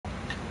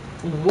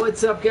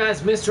What's up,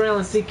 guys?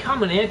 MrAlanC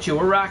coming at you.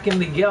 We're rocking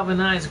the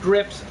Galvanized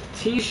Grips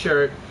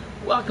t-shirt.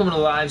 Welcome to the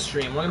live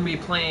stream. We're going to be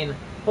playing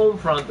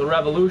Homefront, the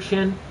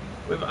Revolution.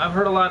 I've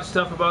heard a lot of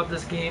stuff about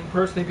this game.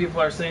 Personally,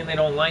 people are saying they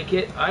don't like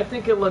it. I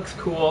think it looks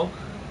cool.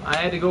 I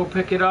had to go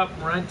pick it up,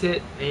 rent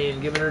it, and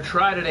give it a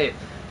try today.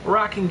 We're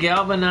rocking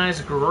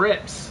Galvanized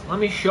Grips. Let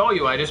me show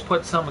you. I just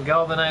put some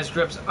Galvanized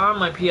Grips on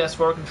my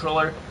PS4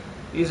 controller.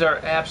 These are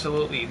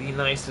absolutely the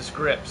nicest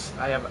grips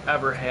I have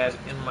ever had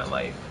in my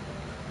life.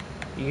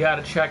 You got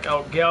to check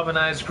out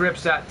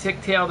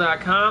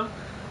galvanizedgrips.ticktail.com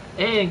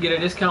and get a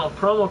discount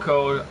promo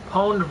code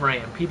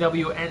PWNDBRAND,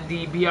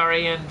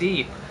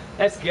 P-W-N-D-B-R-A-N-D.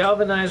 That's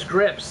Galvanized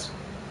Grips.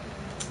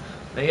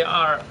 They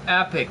are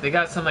epic. They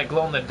got some that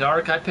glow in the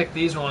dark. I picked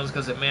these ones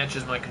because it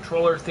matches my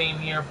controller theme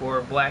here for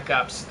Black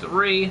Ops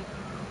 3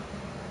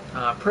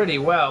 pretty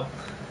well.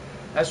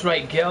 That's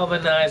right,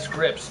 Galvanized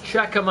Grips.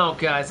 Check them out,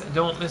 guys.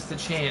 Don't miss the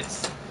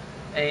chance.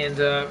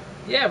 And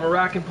yeah, we're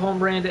rocking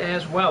Homefront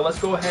as well. Let's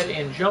go ahead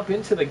and jump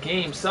into the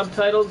game.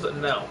 Subtitles?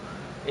 No.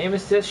 Aim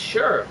assist?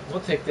 Sure. We'll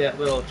take that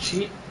little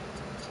cheat.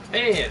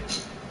 And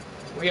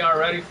we are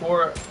ready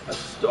for a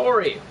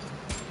story.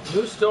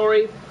 New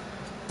story.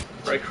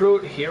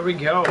 Recruit. Here we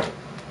go.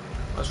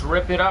 Let's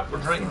rip it up. We're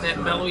drinking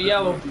that mellow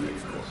yellow.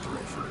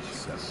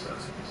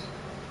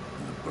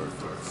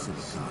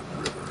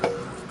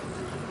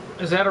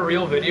 Is that a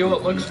real video?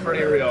 It looks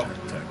pretty real.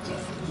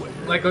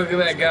 Like, look at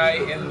that guy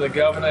in the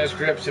Galvanized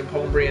Grips and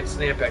Homefront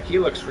snapback. He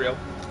looks real.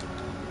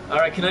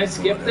 Alright, can I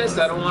skip this?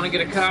 I don't want to get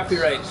a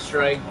copyright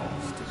strike.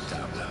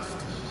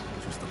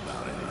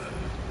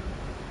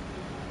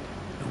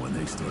 When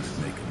they started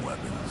making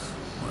weapons,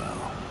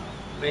 well,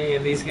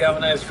 man, these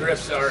Galvanized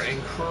Grips are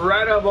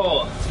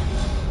incredible.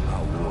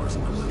 our wars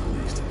in the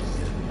Middle East.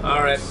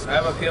 Alright, I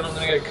have a feeling I'm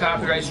going to get a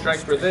copyright strike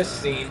for this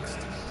scene.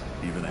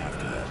 Even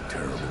after that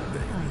terrible day we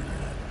had.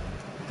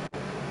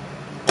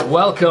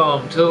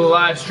 Welcome to the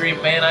live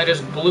stream, man. I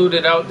just blued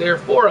it out there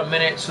for a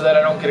minute so that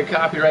I don't get a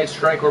copyright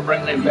strike. We're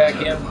bringing it back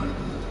in.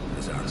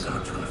 As our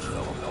country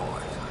fell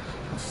apart,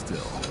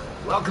 still.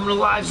 Welcome to the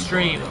live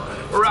stream.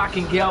 We're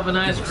rocking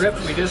Galvanized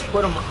Grips. We just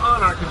put them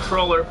on our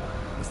controller.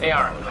 They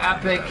are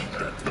epic.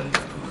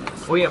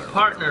 We have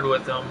partnered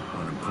with them.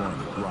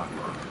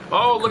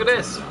 Oh, look at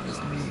this. The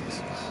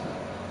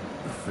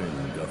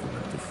failing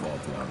government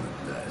defaulted on the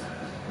debt.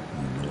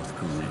 The North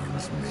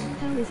Koreans made.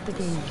 How is the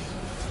game?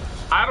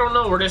 I don't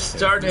know. We're just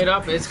starting it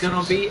up. It's going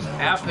to be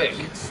epic.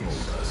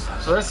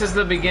 So this is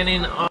the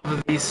beginning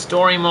of the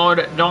story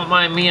mode. Don't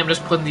mind me. I'm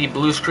just putting the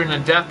blue screen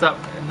of death up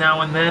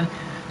now and then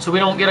so we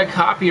don't get a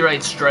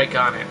copyright strike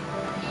on it.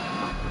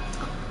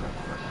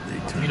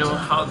 You know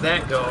how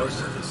that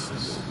goes.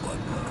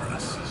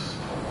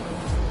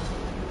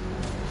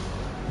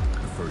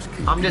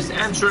 I'm just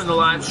entering the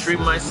live stream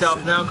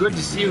myself now. Good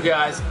to see you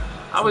guys.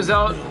 I was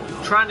out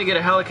trying to get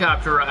a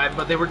helicopter ride,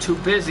 but they were too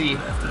busy.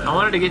 I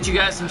wanted to get you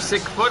guys some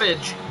sick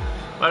footage,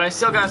 but I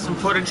still got some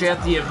footage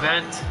at the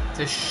event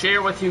to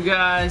share with you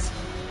guys.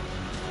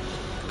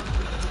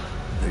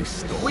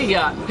 We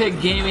got Pig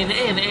Gaming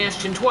and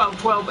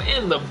Ashton1212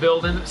 in the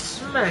building.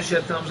 Smash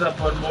that thumbs up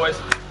button, boys.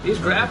 These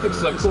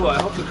graphics look cool. I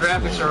hope the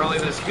graphics are really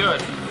this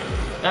good.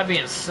 That'd be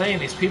insane.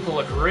 These people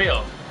look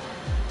real.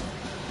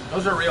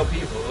 Those are real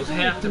people. Those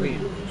have to be.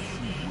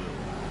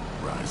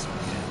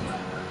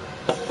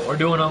 We're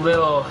doing a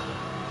little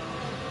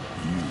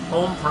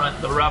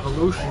Homefront, the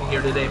Revolution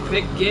here today.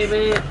 Pig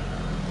Gaming.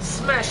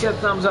 Smash that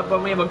thumbs up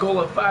button. We have a goal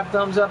of 5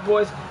 thumbs up,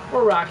 boys.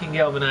 We're rocking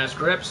Galvanized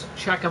Grips.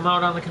 Check them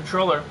out on the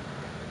controller.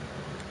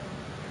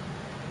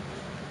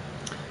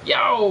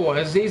 Yo,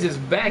 Aziz is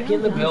back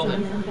in the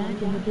building.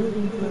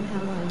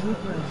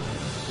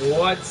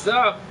 What's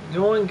up?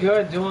 Doing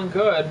good, doing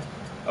good.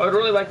 I would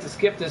really like to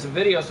skip this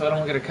video so I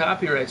don't get a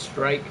copyright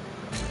strike.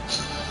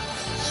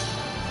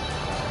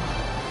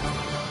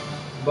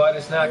 But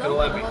it's not going to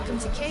let me. Welcome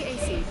to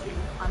KAC.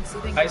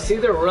 I see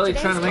they're really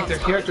trying to make their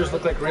characters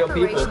look like real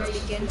people.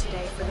 Preparations begin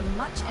today for the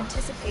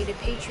much-anticipated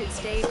Patriots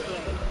Day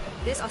parade.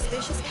 This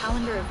auspicious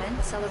calendar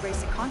event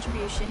celebrates the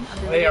contribution of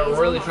the They are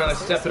really liaison trying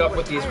to step it up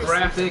with these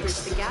tirelessly to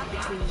graphics. bridge the gap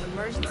between the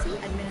emergency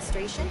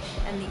administration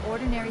and the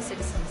ordinary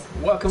citizens.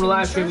 Welcome to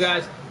live stream, ensure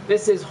guys.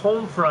 This is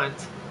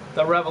Homefront,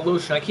 the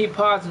Revolution. I keep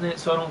pausing it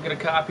so I don't get a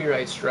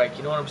copyright strike.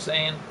 You know what I'm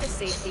saying? the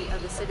safety of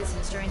the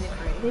citizens during the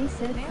parade. They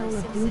said Call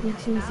of Duty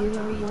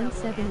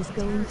 2017 is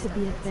going to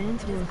be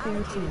Advanced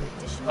Warfare 2.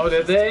 Oh,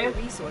 did they?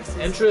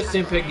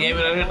 Interesting, Pig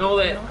Gaming. I didn't know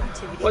that.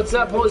 What's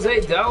up,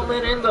 Jose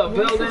Delman in the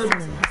building?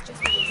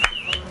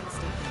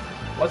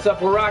 What's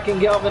up? We're rocking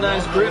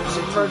Galvanized Grips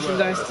and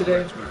merchandise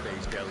today.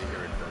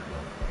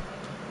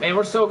 Man,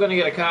 we're still going to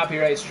get a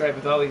copyright strike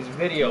with all these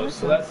videos,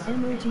 so that's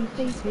Emoji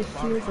face with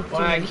tears of joy.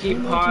 why I keep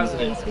Emoji pausing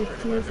it. face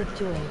with tears of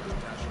joy.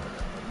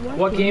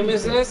 What game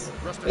is this?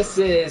 This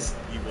is...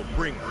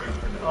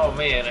 Oh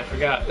man, I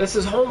forgot. This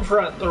is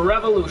Homefront, the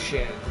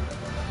Revolution.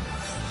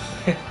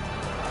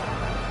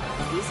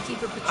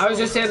 I was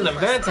just at an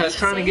event. I was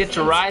trying to get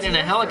to ride in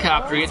a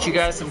helicopter, get you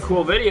guys some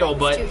cool video,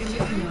 but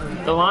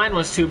the line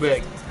was too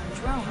big.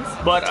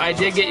 But I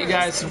did get you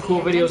guys some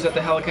cool videos at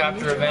the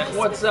helicopter event.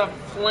 What's up,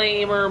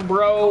 Flamer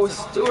Bro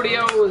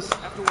Studios.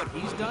 After what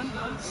he's done,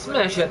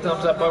 Smash that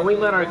thumbs up button. We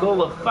met our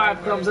goal of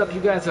 5 thumbs up.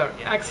 You guys are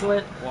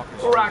excellent.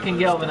 We're rocking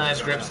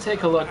galvanized grips.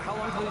 Take a look. how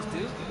long will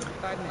these do?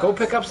 Go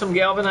pick up some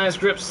galvanized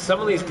grips. Some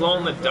of these glow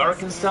in the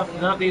dark and stuff.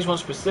 Not these ones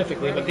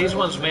specifically, but these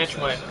ones match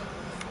my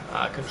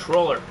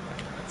controller.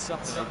 It's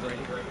something, eh, Brady?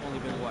 Only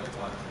been what,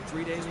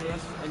 3 days with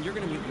us, and you're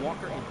gonna meet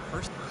Walker in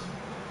person.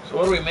 So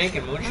what are we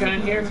making?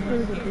 Moonshine here?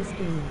 Heard of this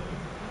game.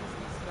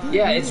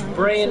 Yeah, it's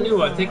brand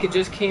new. I think it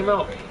just came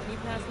out.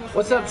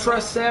 What's up,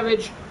 Trust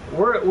Savage?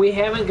 We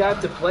haven't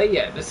got to play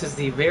yet. This is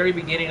the very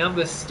beginning of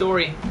this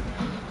story.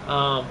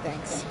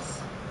 Thanks.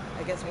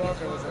 I guess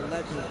Walker was a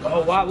legend.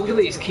 Oh wow, look at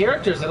these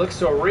characters. They look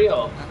so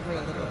real. I've heard a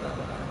little bit about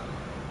him.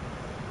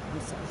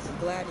 I'm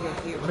glad you're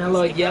here.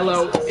 Mellow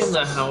Yellow in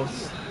the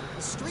house.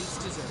 The streets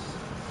deserve it.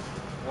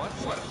 What?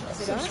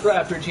 Is it us?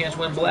 Subscribe for a chance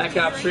to win Black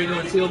Ops 3 New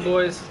and Sealed,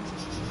 boys.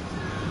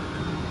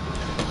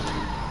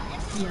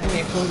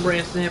 Hey, phone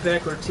brand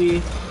snapback or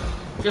T.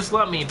 Just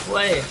let me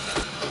play.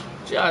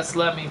 Just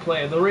let me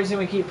play. The reason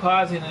we keep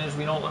pausing is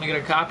we don't want to get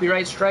a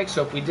copyright strike,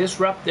 so if we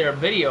disrupt their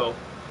video,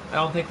 I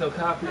don't think they'll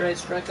copyright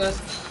strike us.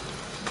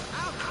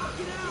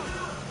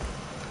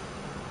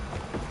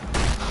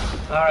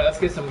 Alright, let's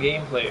get some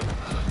gameplay.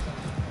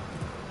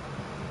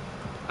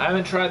 I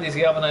haven't tried these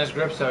galvanized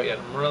grips out yet.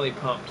 I'm really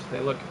pumped. They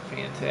look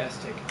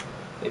fantastic.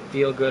 They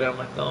feel good on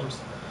my thumbs.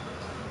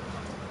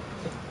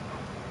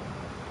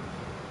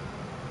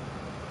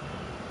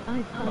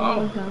 I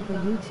logged off a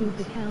YouTube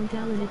account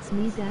now and it's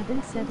me,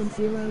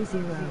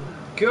 Davin700.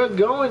 Good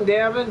going,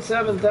 Davin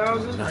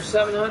 7000 or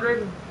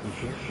 700.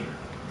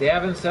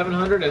 Davin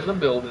 700 in the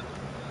building.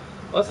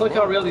 Let's look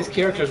how real these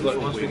characters look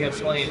once we get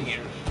playing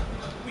here.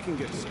 We can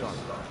get started.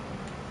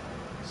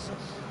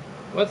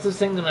 What's this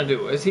thing gonna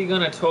do? Is he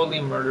gonna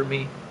totally murder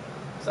me?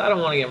 'Cause I don't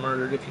want to get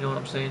murdered, if you know what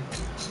I'm saying.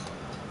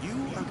 You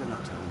are gonna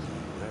tell me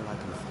where I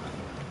can find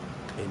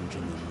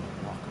Benjamin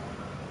Walker.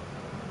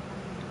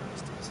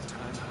 It's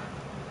time.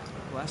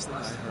 Last thing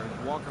I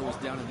heard, Walker was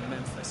down in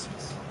Memphis.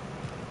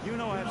 You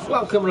know I have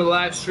Welcome to the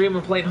live stream.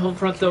 We're playing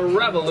Homefront the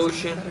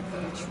Revolution.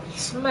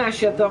 Smash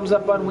that thumbs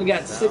up button. We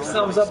got 6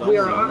 thumbs up. We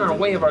are on our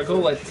way of our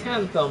goal at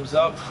 10 thumbs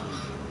up.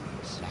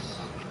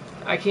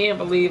 I can't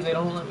believe they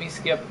don't let me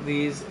skip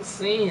these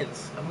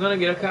scenes. I'm gonna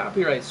get a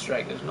copyright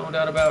strike. There's no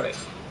doubt about it.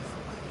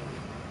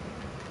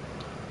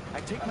 I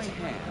take my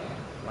hand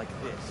like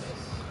this.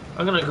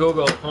 I'm gonna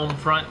Google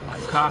Homefront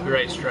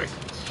copyright strike.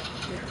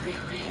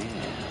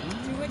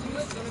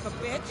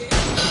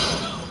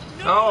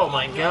 Oh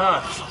my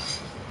gosh.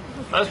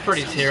 That's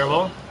pretty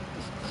terrible.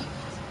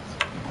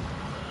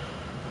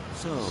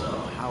 So,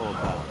 how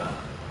about that?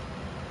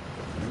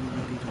 You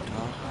ready to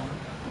talk?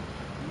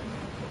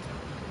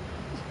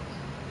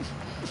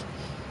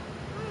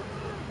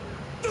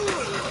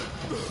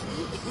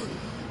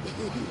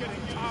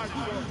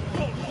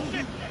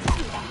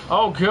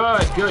 Oh,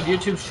 good, good.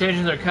 YouTube's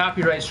changing their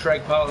copyright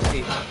strike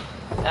policy.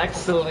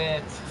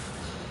 Excellent.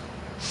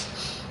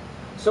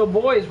 So,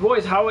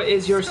 boys, how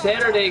is your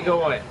Saturday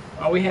going?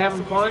 Are we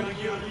having fun?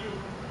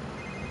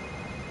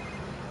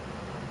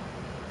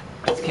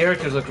 These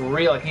characters look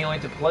real. I can't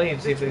wait to play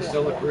and see if they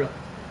still look real.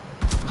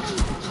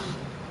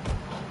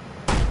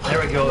 There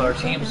we go. Our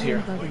team's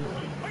here.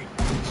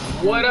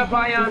 What up,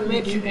 Ion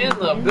Mitch in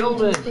the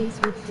building?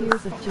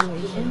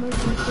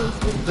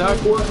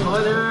 Duckworth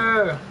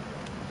Hunter.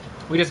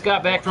 We just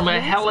got back from a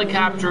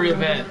helicopter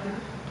event.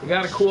 We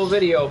got a cool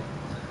video.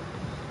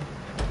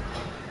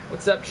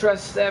 What's up,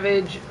 Trust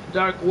Savage,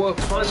 Dark Wolf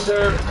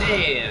Hunter,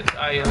 and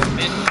Ion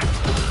Mitch.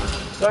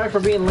 Sorry for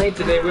being late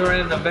today. We were at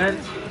an event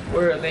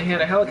where they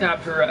had a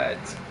helicopter ride.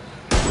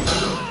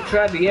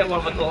 Tried to get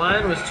one, but the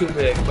line was too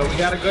big. But we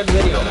got a good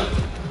video.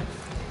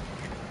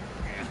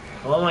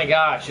 Oh my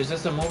gosh, is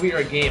this a movie or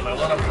a game? I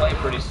want to play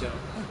pretty soon.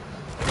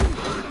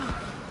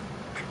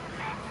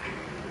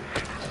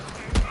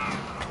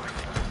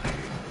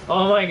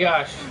 Oh my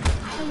gosh.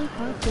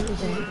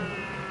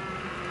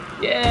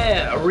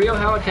 Yeah, a real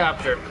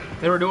helicopter.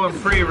 They were doing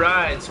free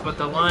rides, but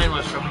the line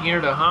was from here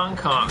to Hong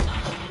Kong.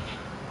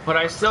 But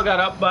I still got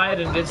up by it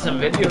and did some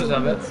videos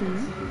of it.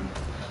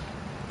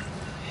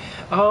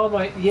 Oh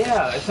my,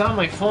 yeah, it's on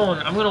my phone.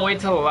 I'm gonna wait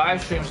till the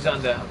live stream's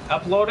done to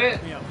upload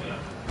it.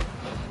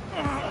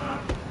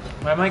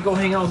 I might go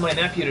hang out with my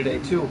nephew today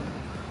too.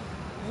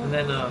 And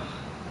then I'll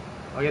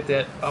get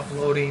that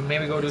uploading,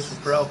 maybe go do some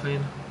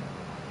Propane.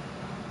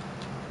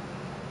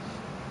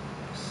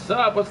 What's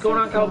up? What's going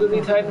on, Call of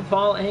Duty,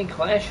 Titanfall, and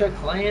Clash of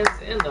Clans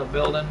in the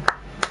building.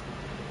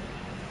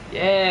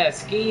 Yeah,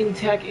 Skeen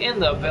Tech in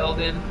the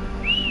building.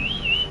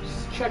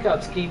 Check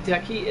out Skeen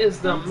Tech, he is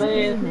the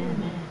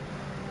man.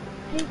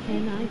 Hey,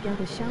 can I get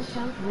a shout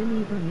out,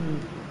 Winnie Bunny?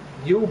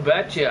 You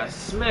betcha.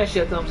 Smash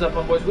that thumbs up,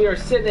 boys. We are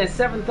sitting at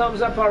 7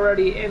 thumbs up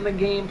already, and the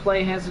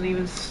gameplay hasn't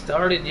even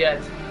started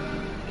yet.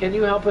 Can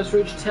you help us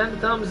reach 10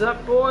 thumbs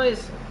up,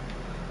 boys?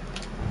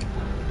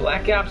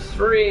 Black Ops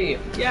 3.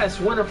 Yes,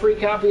 win a free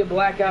copy of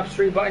Black Ops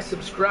 3 by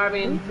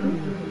subscribing.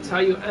 That's how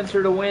you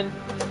enter to win.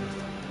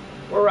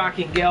 We're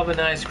rocking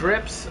galvanized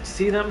grips.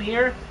 See them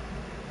here?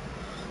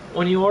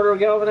 When you order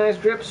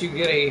galvanized grips, you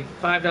get a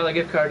 $5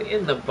 gift card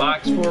in the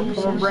box for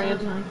Home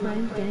Brand. My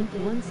friend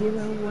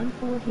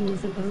Dank1014, he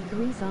is a Bo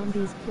 3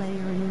 Zombies player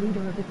and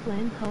leader of the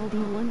clan called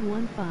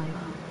E115.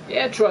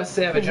 Yeah, Trust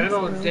Savage. I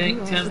know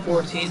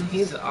Dank1014.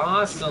 He's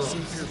awesome.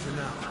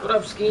 What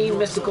up, Scheme?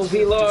 Mystical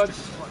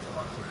Vlogs.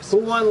 Who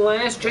won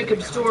last?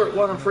 Jacob Stewart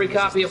won a free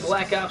copy of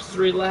Black Ops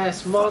 3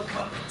 last month.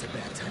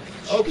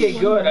 Okay,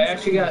 good. I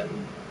actually got...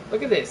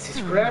 Look at this.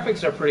 These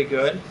graphics are pretty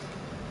good.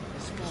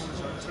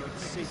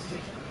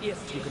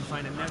 If you can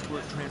find a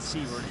network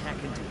transceiver and hack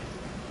into it,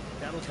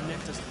 that'll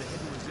connect us to the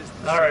hidden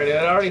resistance. Alright,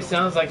 it already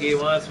sounds like he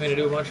wants me to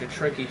do a bunch of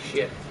tricky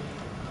shit.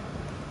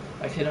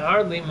 I can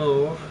hardly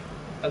move.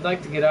 I'd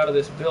like to get out of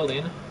this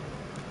building.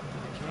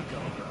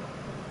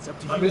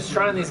 I'm just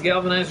trying these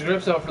galvanized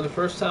grips out for the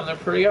first time. They're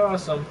pretty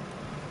awesome.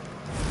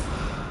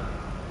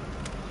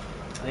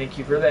 Thank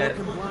you for that.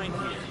 Blind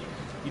here.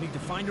 You need to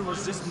find a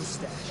resistance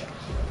stash.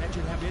 That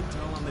should have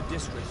intel on the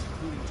district,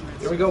 including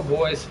Here we go,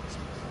 boys.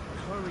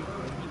 Hurry, baby. We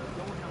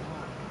don't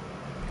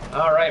have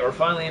long. Alright, we're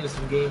finally into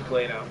some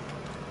gameplay now.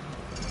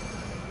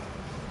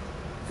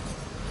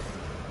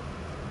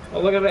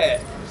 Oh, look at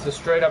that. It's a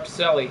straight up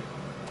celly.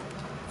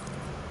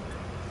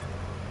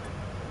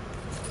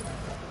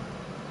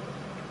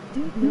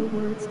 Dude, no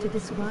words to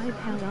describe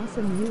how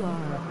awesome you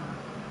are.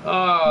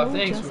 Oh, Mo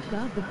thanks. just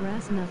got the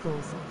brass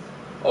knuckles.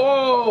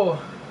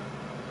 Oh!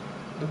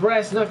 The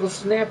brass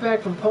knuckles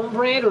snapback from Home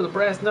Brand or the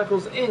brass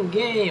knuckles in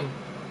game?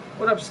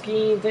 What up,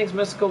 Skeen? Thanks,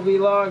 Mystical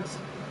Vlogs.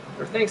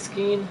 Or thanks,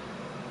 Skeen.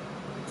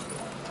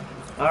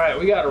 Alright,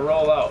 we gotta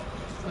roll out.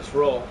 Let's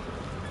roll.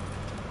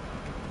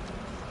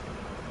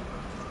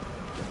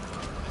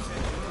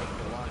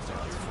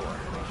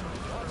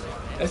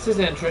 This is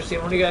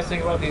interesting. What do you guys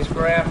think about these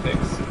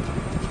graphics?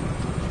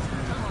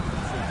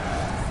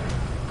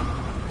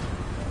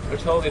 They're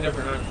totally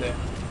different, aren't they?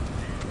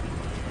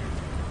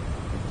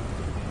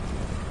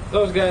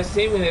 Those guys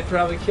see me, they'd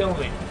probably kill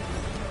me.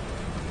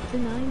 The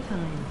 9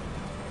 time.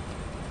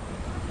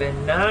 The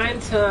 9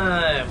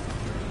 time.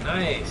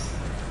 Nice.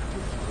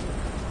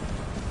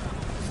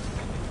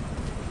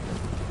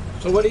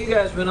 So what have you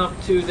guys been up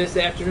to this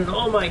afternoon?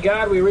 Oh my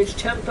god, we reached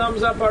 10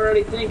 thumbs up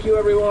already. Thank you,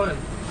 everyone.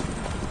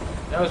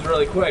 That was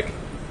really quick.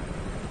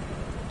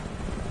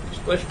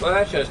 Splish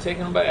splash, I was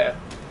taking a bath.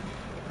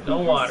 No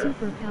water.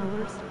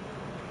 Superpowers.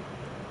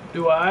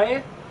 Do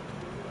I?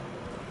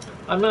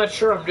 I'm not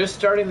sure. I'm just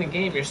starting the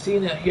game. You're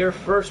seeing it here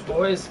first,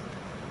 boys.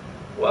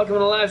 Welcome to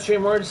the live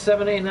stream. Word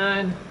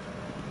 789.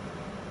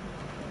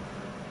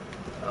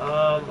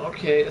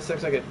 Okay. This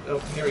looks like a... Oh,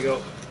 here we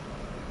go.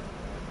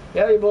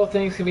 Valuable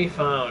things can be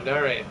found.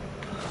 Alright.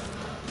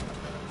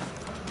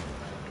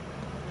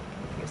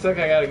 Looks like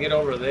I gotta get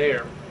over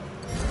there.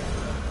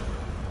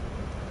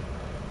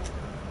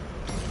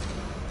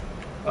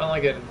 Found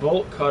like a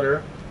bolt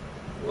cutter.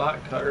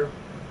 Lock cutter.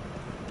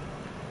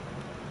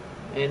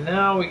 And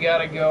now we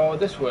gotta go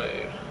this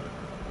way.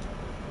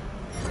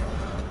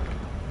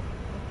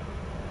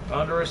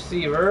 Found a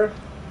receiver.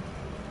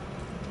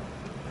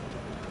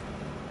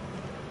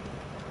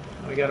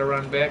 We gotta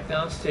run back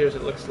downstairs,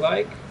 it looks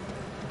like.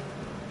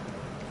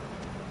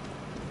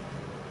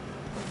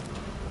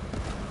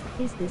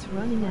 Is this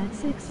running at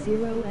 60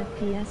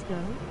 FPS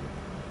though?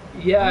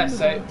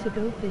 Yes, I'm about to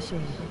go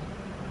fishing.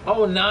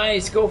 Oh,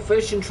 nice. Go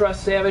fishing,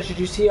 Trust Savage. Did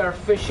you see our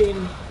fish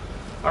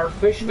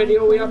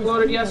video we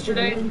uploaded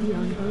yesterday?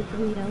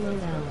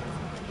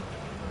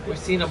 We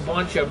seen a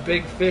bunch of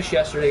big fish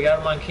yesterday. Got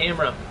them on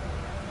camera.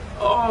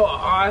 Oh,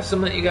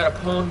 awesome that you got a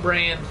Home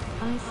Brand.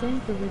 I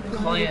sent the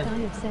reply with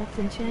IFSX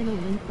and channel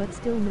link, but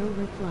still no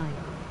reply.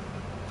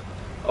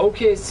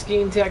 Okay,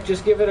 Scheme Tech,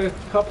 just give it a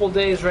couple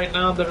days right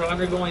now. They're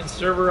undergoing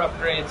server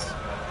upgrades.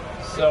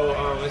 So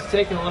it's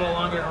taking a little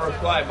longer to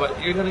reply, but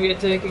you're going to get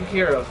taken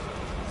care of.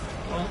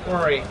 Don't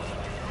worry.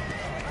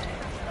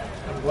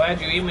 I'm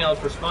glad you emailed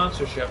for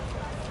sponsorship.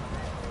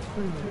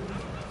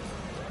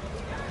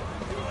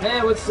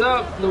 Hey, what's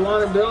up, the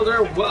Wanted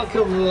Builder?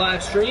 Welcome to the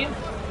live stream.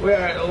 We're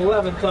at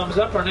 11 thumbs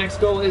up. Our next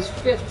goal is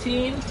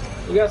 15.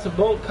 We got some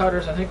bolt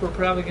cutters. I think we're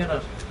probably going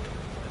to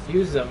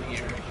use them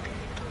here.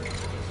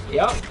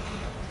 Yep.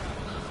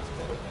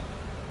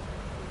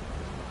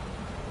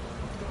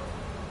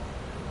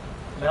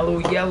 Mellow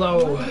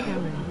yellow.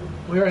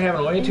 We are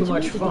having way too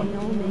much fun.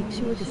 Make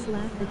sure to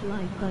slap that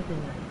like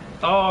button.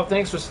 Oh,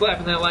 thanks for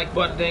slapping that like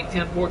button,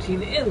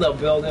 Dank1014 in the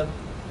building.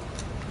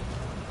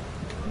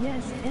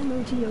 Yes,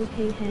 emoji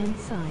OK hand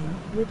sign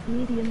with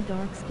medium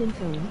dark skin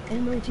tone.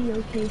 Emoji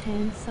OK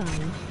hand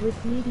sign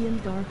with medium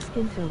dark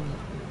skin tone.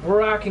 We're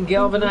rocking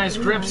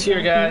galvanized grips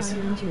here, guys.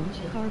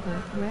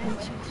 Carver,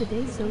 ranch.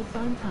 Today's so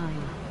fun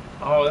time.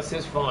 Oh, this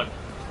is fun.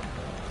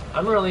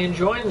 I'm really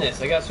enjoying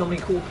this. I got so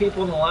many cool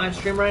people in the live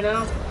stream right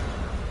now.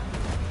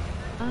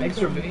 Thanks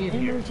for being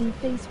here. Emoji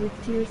face with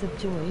tears of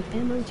joy.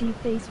 Emoji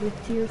face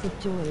with tears of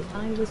joy.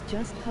 I was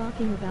just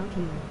talking about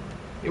you.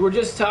 You were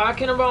just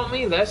talking about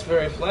me? That's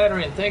very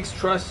flattering. Thanks,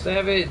 Trust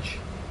Savage.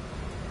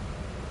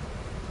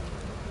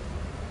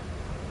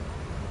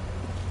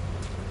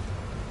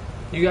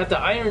 You got the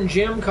Iron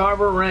Gym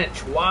Carver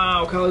Wrench.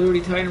 Wow, Call of Duty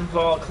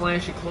Titanfall,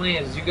 Clash of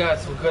Clans. You got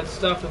some good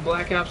stuff in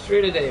Black Ops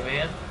 3 today,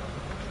 man.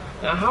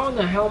 Now, how in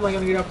the hell am I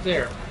going to get up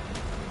there?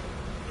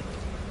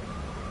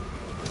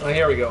 Oh,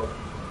 here we go.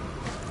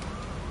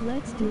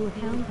 Let's do a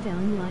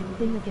countdown like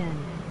thing again.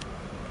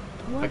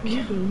 What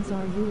new games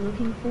are you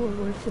looking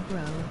forward to,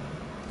 bro?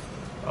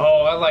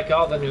 Oh, I like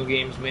all the new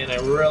games, man. I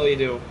really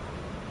do.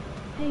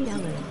 Hey,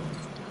 Alan.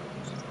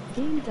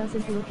 Game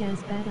doesn't look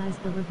as bad as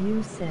the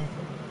reviews said.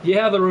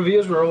 Yeah, the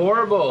reviews were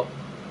horrible.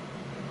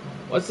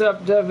 What's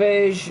up,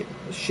 Devej?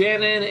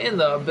 Shannon in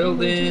the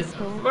building.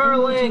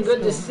 MrAlanC,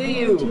 good to see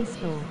you.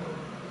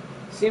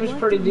 Seems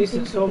pretty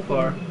decent so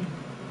far.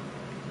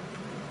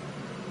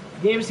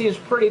 The game seems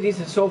pretty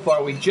decent so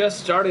far. We just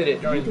started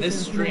it during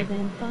this stream. More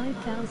than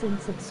 5,000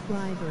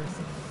 subscribers.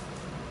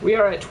 We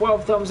are at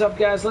 12 thumbs up,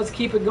 guys. Let's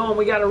keep it going.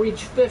 We got to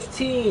reach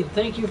 15.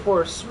 Thank you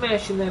for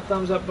smashing that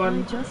thumbs up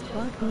button. I just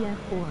bought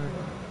BF4.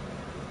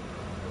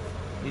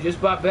 You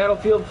just bought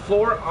Battlefield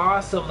 4?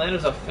 Awesome. That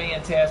is a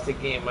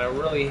fantastic game. I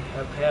really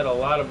have had a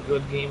lot of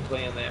good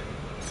gameplay in that.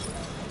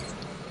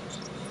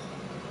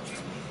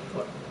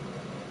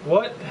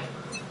 What?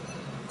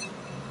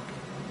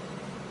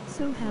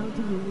 So how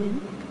do you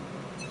win?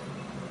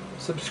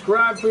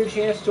 Subscribe for your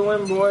chance to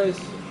win, boys.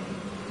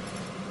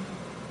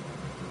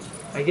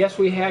 I guess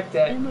we hacked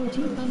that.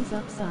 Emoji thumbs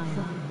up sign.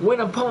 Win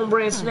a Pwn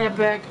brand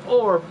snapback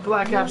or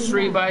Black Ops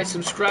 3 by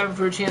subscribing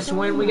for a chance to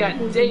win. We got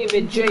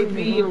David,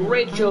 JB,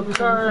 Rachel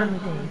Kerr,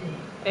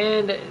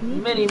 and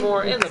many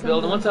more in the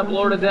building. What's up,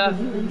 Lord of Death?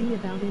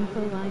 About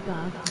info I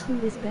got. Who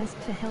is best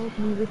to help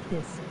me with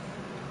this?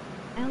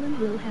 Alan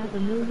will have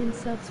 1 million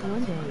subs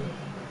one day.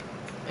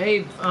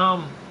 Hey,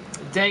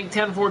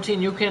 Dank1014,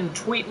 you can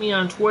tweet me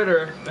on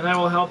Twitter, and I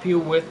will help you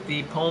with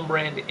the Pwn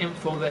brand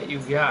info that you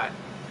got.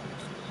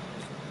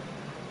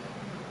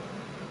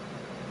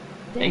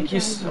 Thank you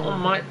so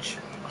much.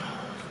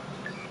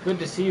 Good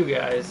to see you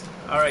guys.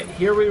 Alright,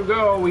 here we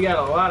go. We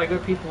got a lot of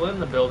good people in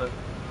the building.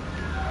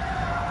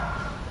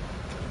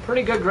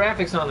 Pretty good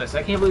graphics on this.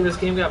 I can't believe this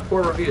game got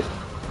 4 reviews.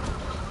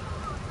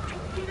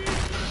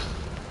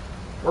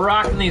 We're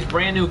rocking these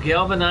brand new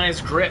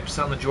galvanized grips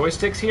on the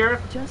joysticks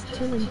here. Just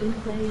chilling, been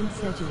playing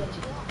Seji.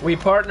 We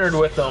partnered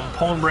with them,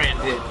 Pwn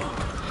brand did.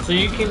 So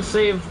you can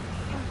save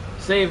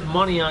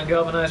money on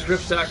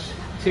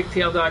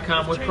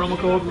galvanizedgrips.ticktail.com with promo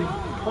code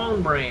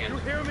Pwn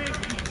brand.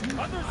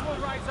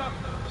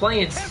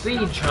 Playing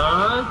Siege,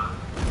 huh?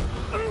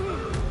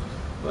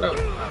 What up?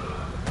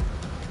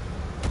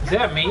 Is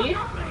that me?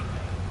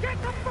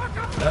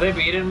 Are they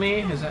beating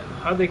me?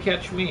 How'd they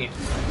catch me?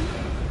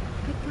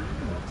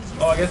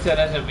 Oh, I guess that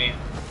isn't me.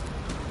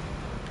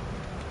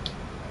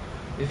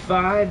 If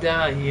I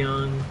die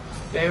young,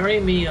 bury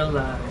me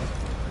alive.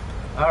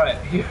 Alright,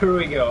 here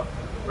we go.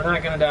 We're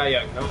not gonna die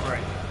young, don't worry.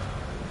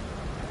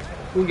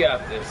 We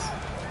got this.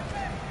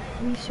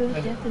 We should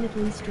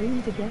definitely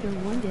stream together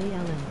one day,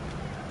 Alan.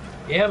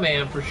 Yeah,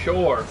 man, for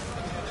sure.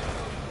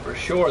 For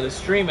sure. The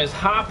stream is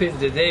hopping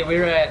today.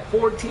 We're at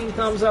 14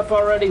 thumbs up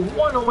already,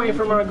 1 away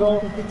from our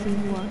goal.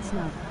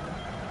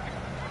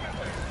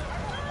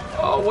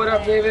 Oh, what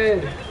up,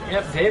 David?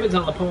 Yep, David's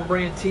on the Pwn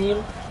brand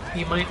team.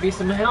 He might be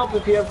some help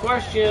if you have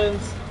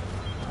questions.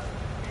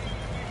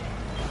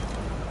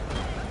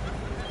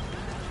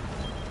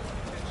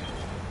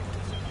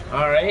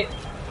 Alright.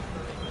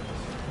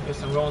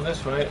 Guess I'm going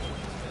this way.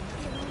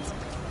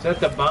 Is that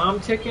the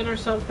bomb ticking or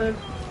something?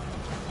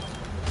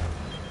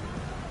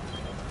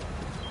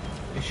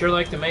 They sure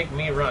like to make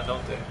me run,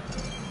 don't they?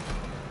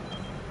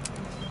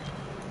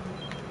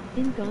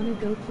 I'm gonna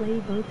go play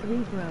both 3,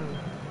 bro.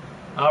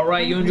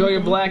 Alright, you enjoy your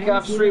Black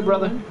Ops 3,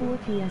 brother. For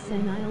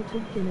PSN, I'll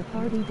took in a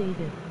party,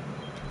 David.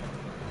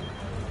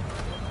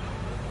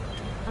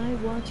 I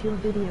watch your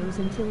videos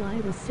until I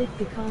was sick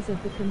because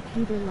of the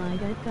computer lag.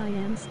 I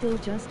am still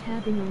just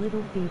having a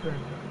little fever.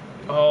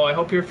 Oh, I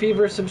hope your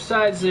fever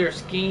subsides there,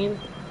 Skeen.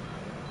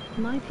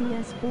 My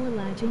PS4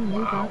 lagging,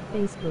 you got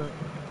Facebook.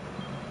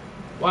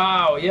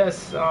 Wow,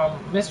 yes,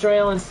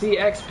 MrAlanC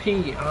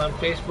XP on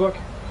Facebook.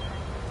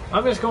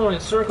 I'm just going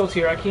in circles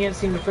here. I can't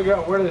seem to figure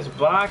out where this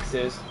box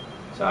is.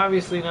 It's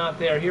obviously not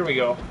there. Here we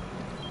go.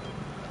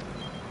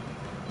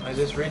 I was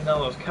just reading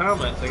all those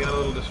comments. I got a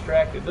little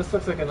distracted. This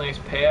looks like a nice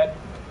pad.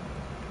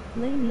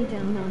 Lay me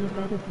down on a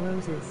bed of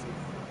roses.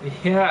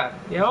 Yeah,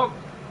 yep.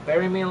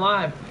 Bury me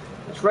alive.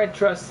 That's right,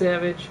 Trust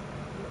Savage.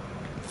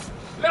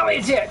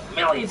 Million tick!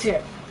 Million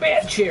tick!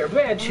 Bad chair,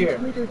 bad chair.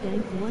 On Twitter,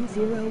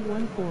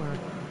 Dank1014.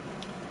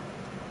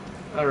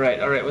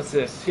 Alright, what's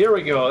this? Here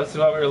we go. This is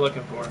what we were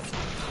looking for.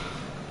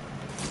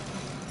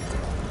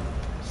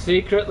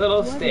 Secret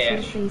little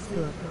stash.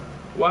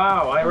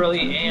 Wow, I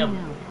really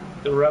am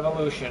the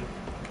revolution.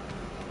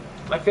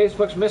 My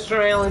Facebook's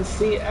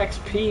MrAlanC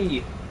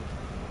XP.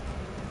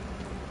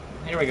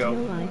 Here we go.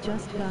 Yo, I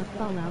just got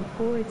Fallout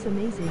 4. It's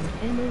amazing.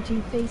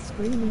 Emoji face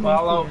screaming.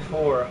 Fallout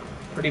 4.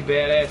 Pretty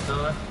badass,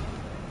 huh?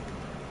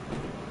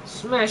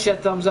 Smash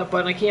that thumbs up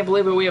button. I can't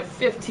believe it. We have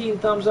 15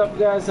 thumbs up,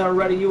 guys,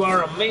 already. You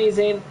are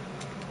amazing.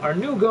 Our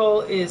new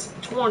goal is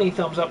 20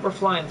 thumbs up. We're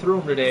flying through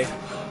them today.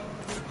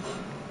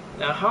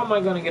 Now, how am I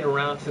going to get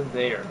around to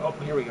there? Oh,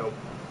 here we go.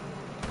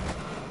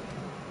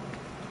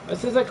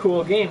 This is a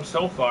cool game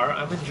so far.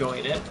 I'm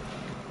enjoying it.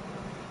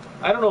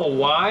 I don't know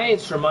why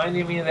it's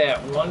reminding me of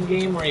that one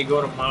game where you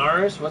go to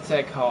Mars. What's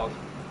that called?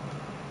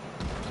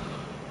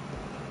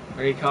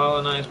 Where you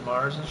colonize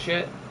Mars and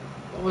shit?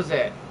 What was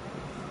that?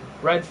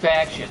 Red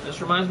Faction.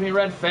 This reminds me of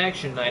Red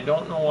Faction, and I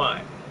don't know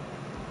why.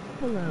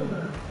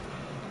 Hello.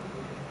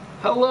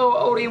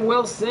 Hello, Odie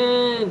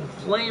Wilson!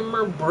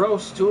 Flamer Bro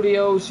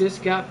Studios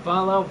just got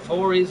Fallout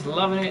 4. He's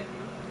loving it.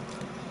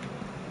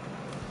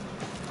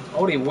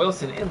 Odie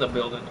Wilson in the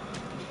building.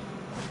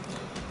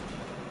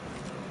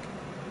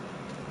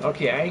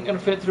 Okay, I ain't gonna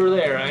fit through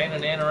there. I ain't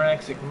an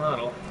anorexic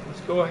model. Let's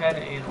go ahead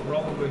and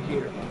roll over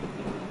here.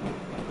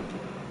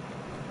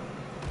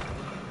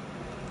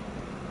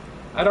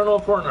 I don't know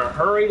if we're in a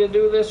hurry to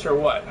do this or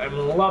what. I'm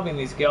loving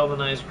these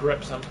galvanized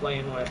grips I'm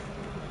playing with.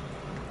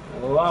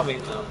 Loving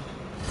them.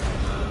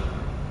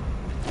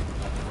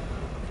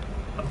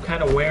 I'm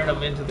kind of wearing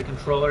them into the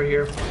controller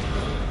here.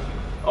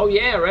 Oh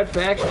yeah, Red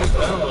Faction. It's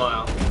been a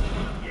while.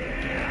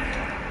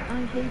 I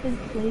haven't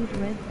played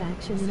Red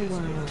Faction in a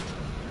while.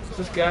 What's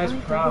this guy's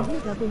problem?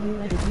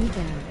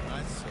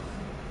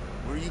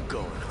 Where are you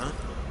going, huh?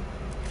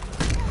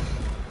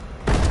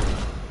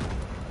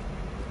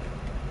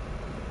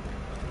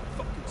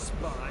 Fucking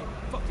spy,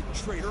 fucking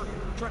traitor,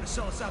 trying to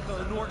sell us out to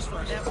the Norks for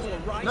a handful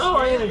of rice. No,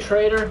 I ain't a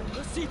traitor.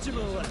 Let's teach him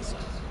a lesson.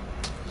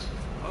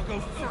 I'll go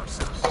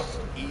first.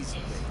 Easy,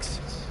 Biggs.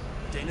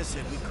 Dana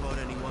said we caught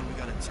anyone, we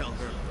gotta tell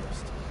her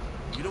first.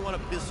 You don't want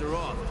to piss her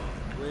off,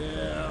 do you?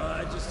 Well,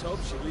 I just hope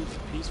she leaves a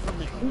piece for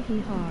me.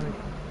 Oogie hard.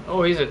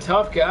 Oh, he's a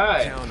tough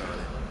guy. Count on it.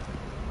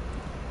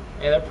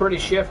 Yeah, they're pretty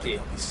shifty.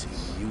 I'll be seeing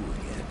you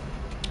again.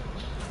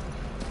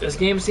 This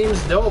game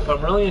seems dope.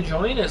 I'm really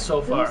enjoying it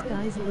so far. Those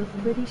guys look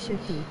pretty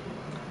shifty.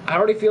 I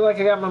already feel like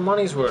I got my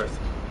money's worth.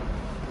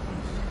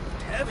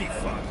 Heavy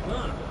fuck,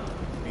 huh?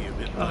 Be a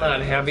bit I'm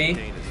not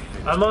heavy.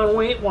 I'm on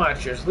Weight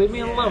Watchers. Leave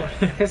me alone.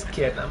 Just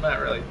kidding. I'm not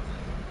really.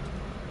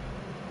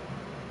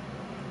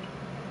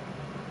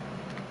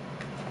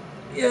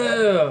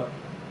 Yeah.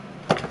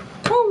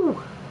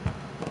 Woo.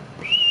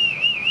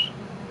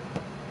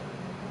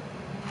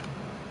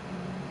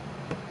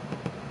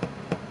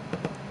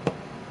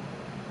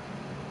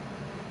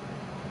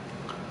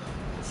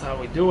 That's how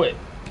we do it.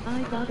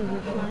 I got a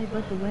reply,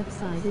 but the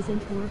website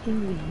isn't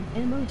working.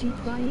 Emoji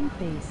crying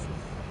face.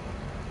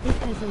 It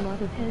has a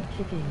lot of head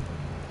kicking.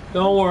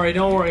 Don't worry,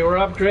 don't worry. We're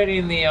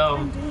upgrading the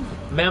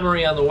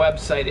memory on the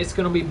website. It's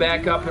going to be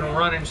back up and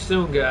running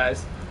soon,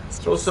 guys.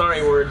 So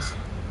sorry, words.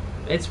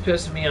 It's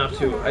pissing me off,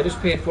 too. I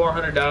just paid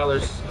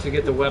 $400 to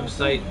get the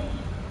website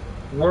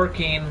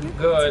working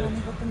good.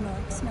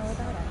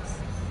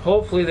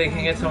 Hopefully they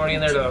can get somebody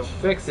in there to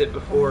fix it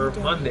before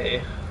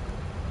Monday.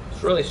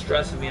 It's really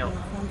stressing me out.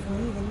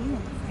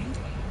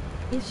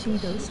 Is she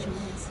those?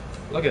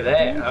 Look at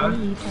that, huh?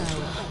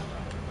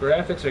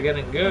 Graphics are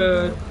getting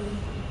good.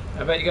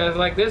 I bet you guys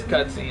like this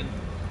cutscene.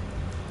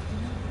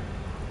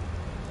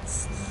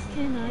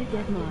 Can I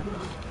get mod?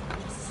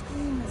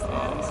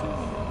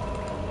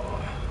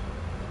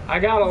 I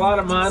got a lot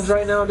of mods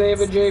right now,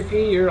 David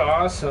JP. You're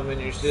awesome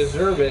and you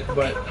deserve it,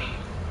 but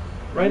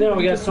right now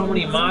we got so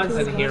many mods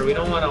in here. We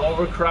don't want to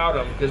overcrowd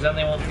them because then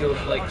they won't feel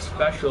like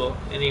special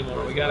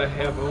anymore. We gotta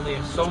have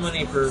only so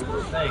many per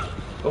thing.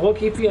 But we'll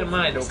keep you in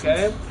mind,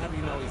 okay?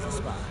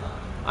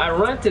 I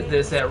rented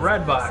this at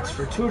Redbox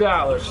for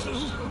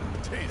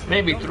 $2.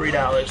 Maybe $3. You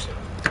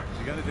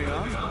got anything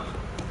else?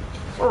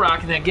 We're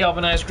rocking that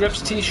Galvanized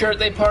Grips t-shirt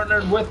they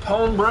partnered with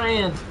Pone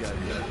Brand.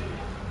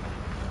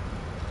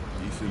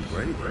 Decent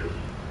grade.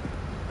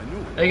 I knew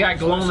it. They got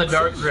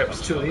glow-in-the-dark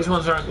grips too. These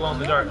ones aren't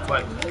glow-in-the-dark,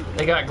 but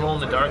they got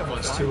glow-in-the-dark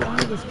ones too.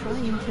 I was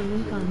trying to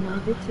link on my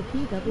bit to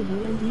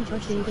PWND,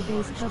 but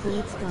database cover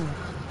it's done.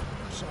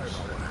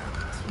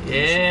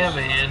 Yeah,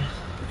 man.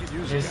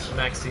 This is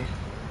Mexi.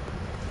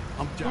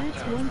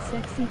 That's one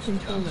sexy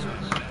controller.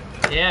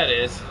 Yeah, it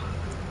is.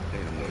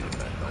 Ain't more than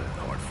that,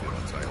 no hard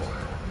feelings, I hope.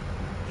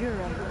 You're a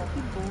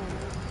lucky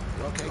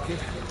boy. Okay, kid.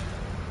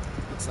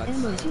 Looks like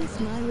Emoji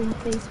smiling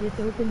face with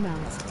open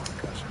mouth.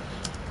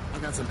 I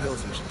got some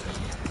pills you should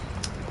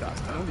take. Doc,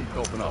 I don't need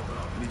doping up.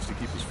 He needs to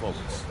keep his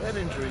focus. Head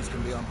injuries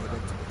can be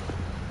unpredictable.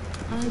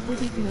 I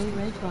didn't know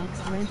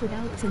Redbox rented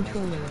out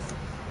controllers.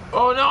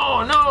 Oh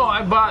no, no!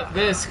 I bought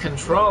this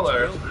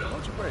controller.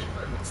 Don't you break.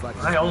 Looks like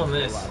I own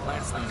this.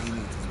 last thing he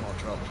needs is more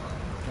trouble.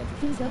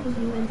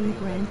 PWND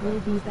brand will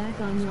be back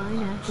online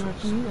after a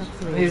few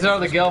upgrades. These are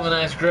the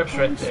galvanized grips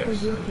right Thanks there. for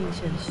your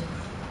patience.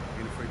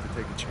 Ain't afraid to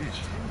take a chance.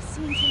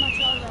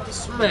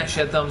 Smash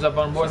that thumbs up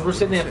on boys. We're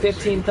sitting at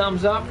 15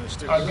 thumbs up.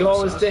 Our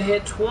goal is to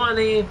hit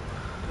 20.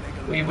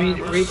 We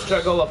reached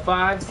our goal of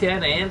 5,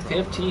 10, and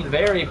 15.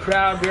 Very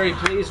proud, very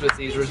pleased with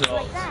these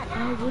results.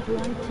 I would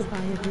like to buy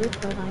a grip,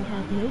 but I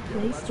have no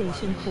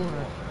PlayStation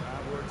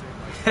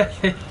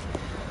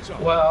 4.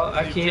 Well,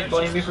 I can't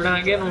blame you for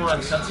not getting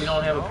one since you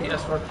don't have a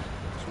PS4.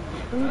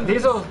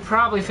 These will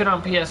probably fit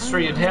on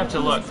PS3. You'd have to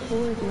look.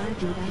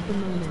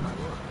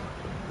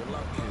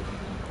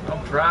 No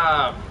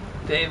problem.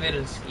 David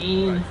and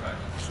Skeen.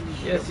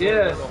 Yes,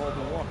 yes.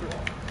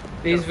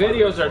 These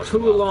videos are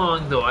too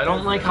long, though. I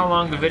don't like how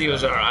long the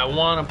videos are. I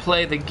want to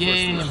play the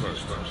game.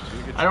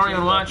 I don't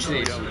even watch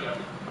these.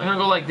 I'm gonna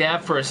go like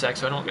that for a sec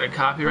so I don't get a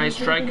copyright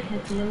strike.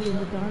 Had glow in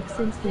the dark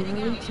since the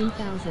early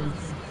 2000s.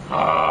 Oh,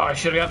 I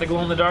should have got the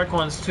glow-in-the-dark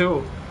ones,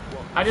 too.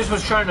 I just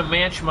was trying to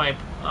match my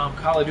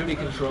Call of Duty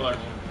controller.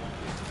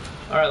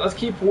 Alright, let's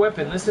keep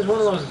whipping. This is one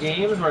of those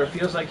games where it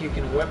feels like you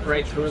can whip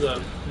right through the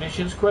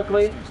missions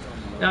quickly.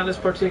 Not this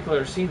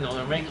particular scene, though.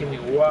 They're making me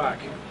walk.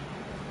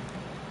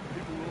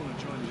 People willing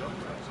to join the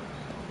uprising.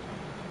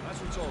 That's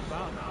what it's all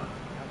about now.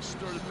 Have to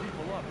stir the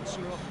people up and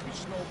stir up to be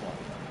snowballed.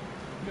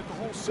 Get the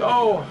whole city.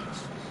 Go!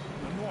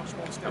 The Norse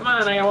won't stand Come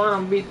on, I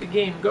want to beat the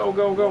game. Go,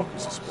 go, go.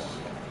 This is spawn.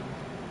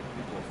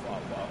 People will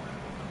follow up.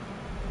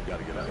 We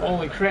gotta get out.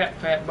 Holy crap,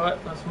 fat butt.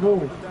 Let's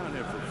move. Down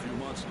there for a few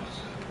months now.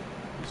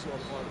 We saw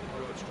part of the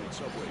Broad Street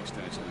subway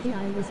extension. Yeah,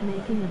 I was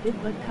making a bit,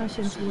 but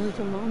cushions were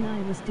too long.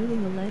 I was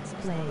doing a let's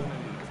play.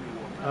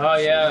 Oh,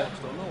 yeah.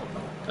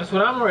 That's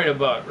what I'm worried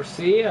about.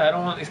 See, I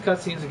don't want these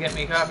cutscenes to get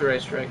me a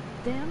copyright strike.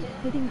 Damn,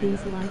 hitting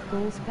these like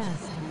goals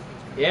fast.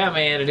 Yeah,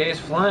 man, today's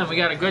flying. We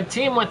got a good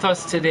team with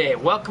us today.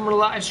 Welcome to the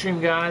live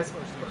stream, guys.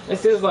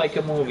 This is like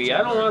a movie. I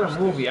don't want a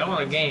movie. I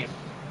want a game.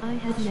 I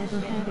had never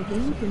had a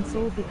game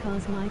console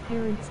because my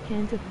parents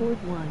can't afford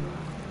one.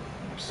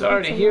 Sorry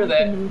It's to a hear lot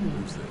that. of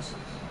movies.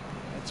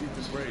 That's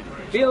Ethan Brady.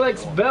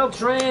 Felix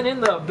Beltran in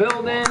the I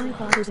building.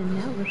 bought it and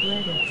now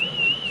regret it.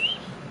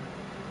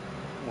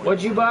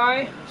 What'd you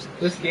buy?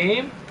 This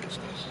game?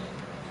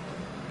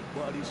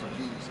 Buddies and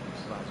Jesus.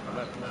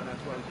 That's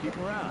why we keep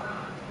around.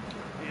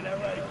 Ain't that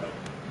right?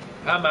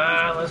 Come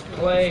on, let's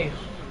play.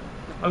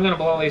 I'm gonna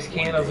blow these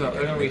candles up.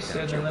 They're gonna be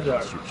sitting in the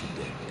dark.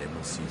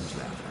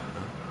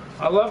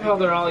 I love how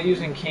they're all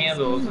using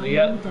candles, and My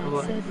yet.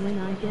 dad said when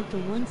I get to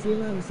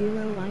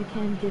 100, I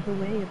can give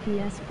away a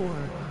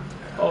PS4.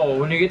 Oh,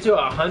 when you get to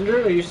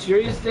 100? Are you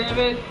serious,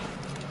 David?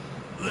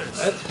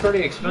 That's pretty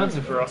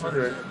expensive for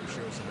 100.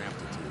 Show some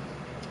aptitude.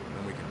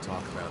 Then we can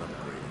talk about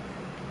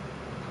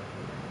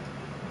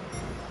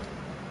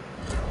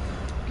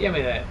upgrading. Give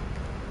me that.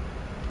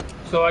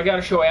 So I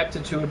gotta show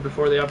aptitude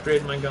before they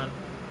upgrade my gun.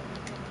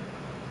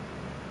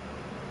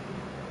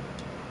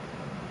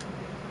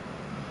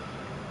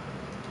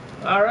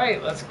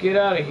 Alright, let's get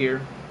out of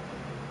here.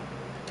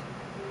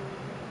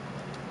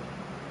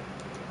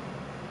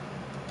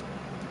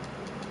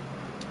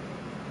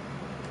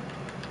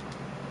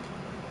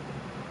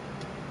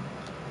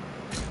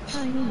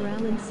 Hi,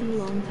 MrAlanC,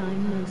 long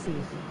time no see.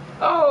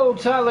 Oh,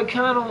 Tyler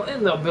Connell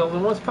in the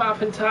building. What's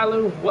poppin',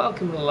 Tyler?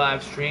 Welcome to the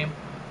live stream.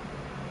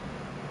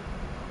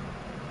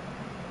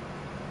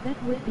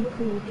 That would be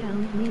cool,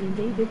 count me and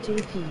David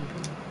JP.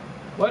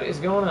 What is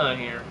going on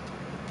here?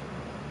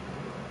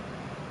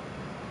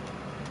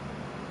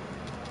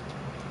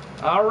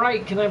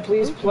 Alright, can I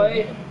please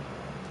play? I know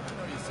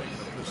you think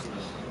the pistol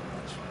won't do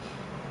much.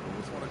 But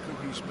with one of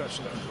Cookie's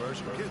special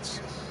conversion kits,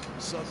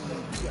 suddenly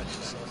you got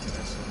yourself an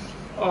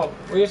SMG. Oh,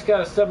 we just got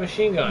a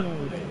submachine gun.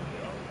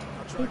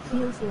 Yay. It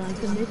feels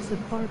like a mix of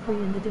Far Cry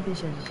and The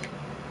Division.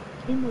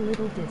 In the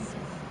little disc.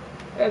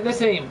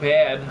 This ain't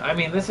bad. I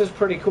mean, this is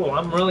pretty cool.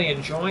 I'm really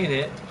enjoying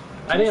it.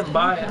 I didn't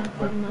buy it. Just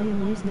got my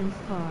amusement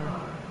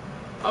park.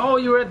 Oh,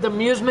 you were at the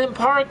amusement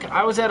park?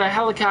 I was at a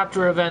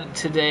helicopter event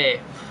today.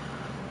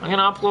 I'm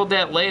gonna upload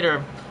that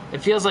later.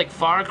 It feels like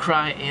Far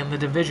Cry and The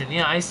Division.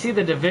 Yeah, I see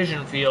the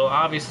Division feel.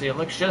 Obviously, it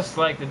looks just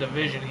like the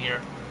Division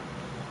here.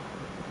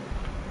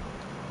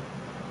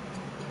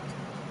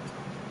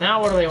 Now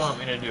what do they want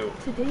me to do?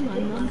 Today my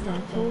mom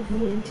dad told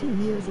me in 2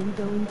 years I'm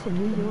going to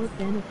New York,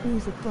 then a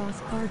cruise across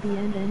Caribbean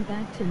and then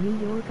back to New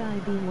York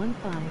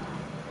IB15.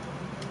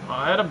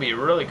 Oh, that'll be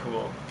really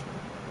cool.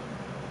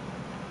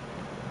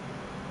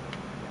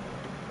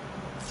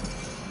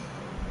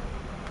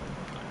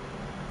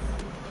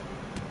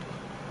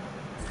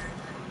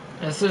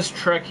 This is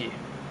tricky.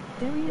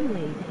 Darien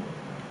Lake.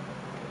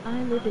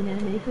 I live in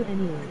an acre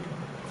anyway.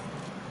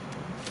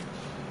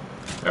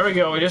 There we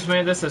go. We just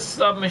made this a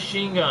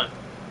submachine gun.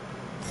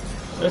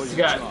 This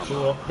got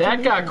cool.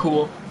 That got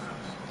cool.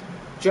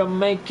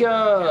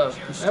 Jamaica.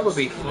 That would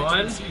be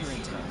fun.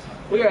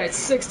 We are at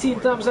 16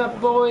 thumbs up,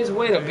 boys.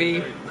 Way to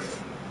be.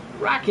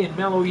 Rockin'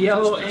 mellow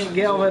yellow and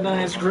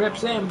galvanized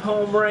grips and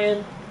Pome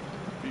brand.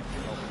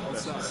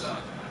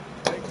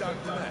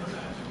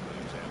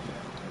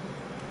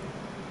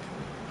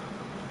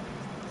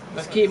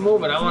 Let's keep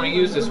moving. I want to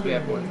use this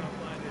bad boy.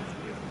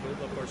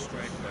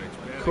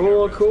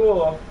 Cool,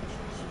 cool.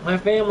 My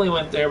family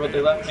went there, but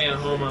they left me at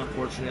home,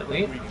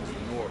 unfortunately.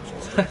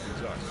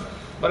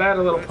 But I had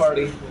a little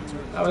party.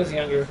 I was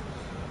younger.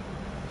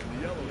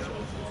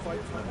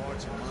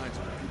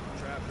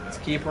 Let's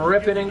keep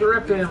ripping and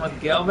gripping with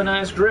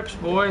galvanized grips,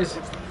 boys.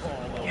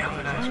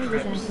 Galvanized I was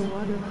grips. at the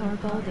water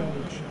park all day.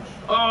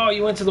 Oh,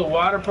 you went to the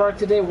water park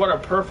today? What a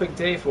perfect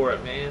day for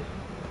it, man.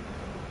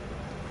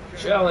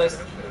 Jealous.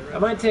 I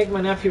might take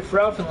my nephew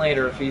Frelfin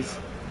later if he's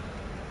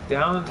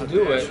down to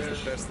do it.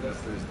 Just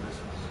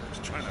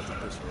try not to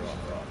piss her off.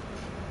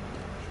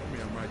 Show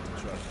me I'm right to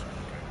trust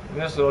you.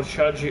 This little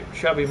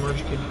chubby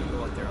munchkin.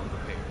 Go out there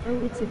unprepared.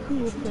 Oh, it's a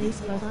cool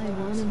place, but I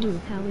wanna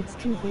move. How it's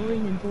too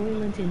boring and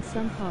violent in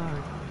some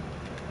part.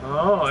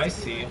 Oh, I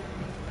see.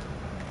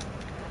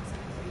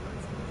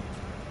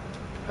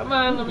 Come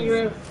on, let me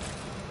grab.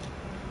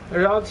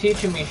 They're all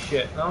teaching me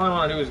shit. All I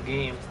want to do is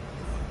game.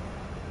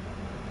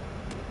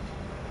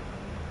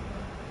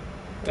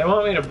 They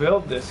want me to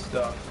build this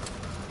stuff.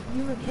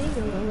 You're a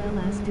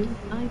KOLS dude.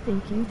 I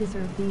think you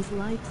deserve these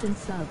likes and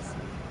subs.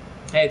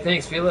 Hey,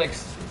 thanks,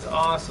 Felix. It's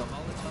awesome.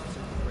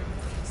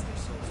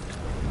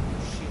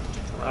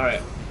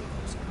 Alright.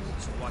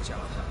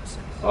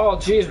 Oh,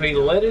 geez, we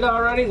lit it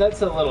already?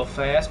 That's a little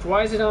fast.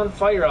 Why is it on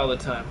fire all the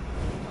time?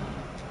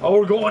 Oh,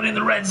 we're going in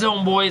the red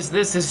zone, boys.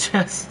 This is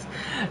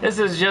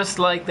just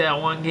like that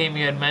one game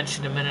you had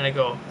mentioned a minute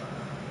ago.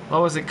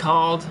 What was it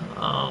called?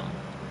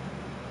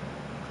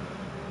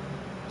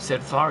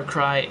 Said Far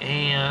Cry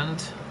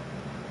and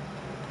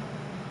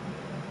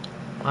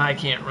I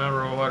can't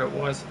remember what it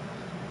was.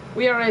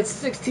 We are at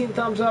 16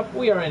 thumbs up.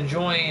 We are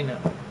enjoying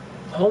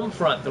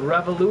Homefront, the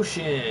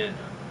Revolution.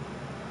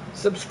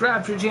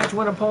 Subscribe for your chance to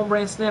win a Palm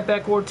Brand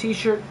snapback or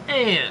t-shirt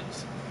and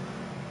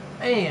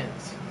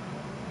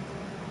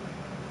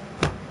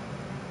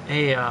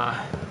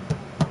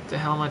what the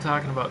hell am I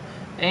talking about?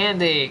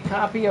 And a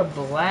copy of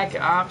Black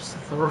Ops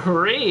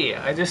 3.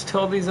 I just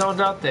told these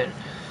zones out there.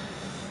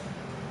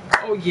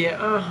 Oh yeah,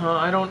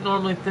 I don't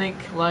normally think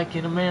like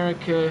in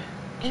America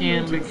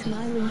can be. Emoji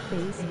smiling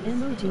face,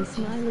 emoji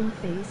smiling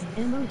face,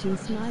 emoji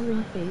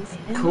smiling face,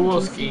 emoji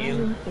Cool smiling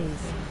scheme.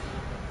 face.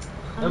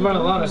 I'm on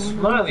a lot of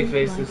smiley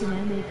faces. Like in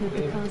America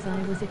because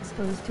I was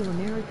exposed to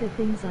America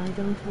things. I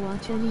don't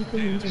watch anything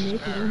in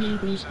Jamaica, only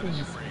these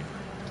things.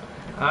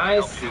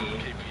 I see.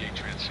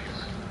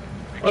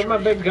 Where'd my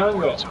big gun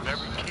go?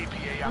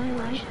 I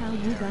like how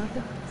you got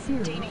the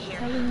Siri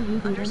telling you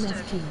the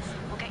MSGs.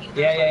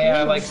 Yeah,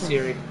 I like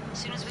Siri. As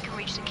soon as we can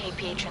reach the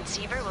KPA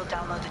transceiver, we'll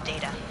download the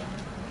data.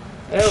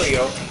 There we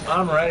go.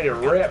 I'm ready to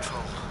rip.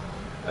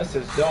 This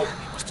is dope.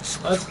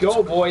 Let's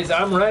go, boys.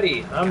 I'm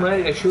ready. I'm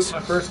ready to shoot my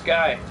first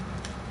guy.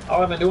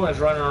 All I've been doing is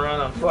running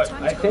around on foot.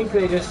 I think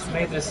they just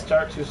made this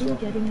start too slow. I'm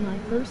getting my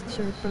first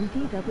shirt from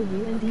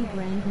PWND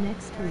brand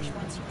next week.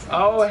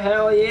 Oh,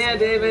 hell yeah,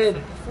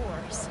 David.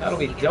 That'll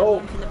be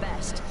dope.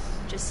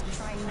 Just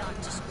try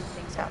not to screw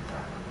things up.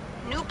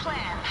 New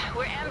plan.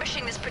 We're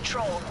ambushing this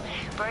patrol.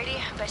 Brady,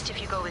 best if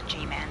you go with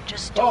G-Man.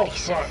 Just do what he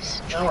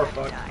says. Now we're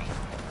fucked.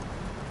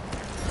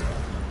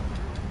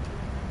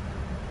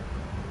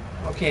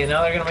 Okay,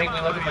 now they're gonna make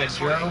me look at my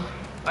journal.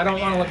 I don't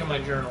want to look at my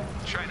journal.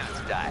 Try not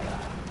to die.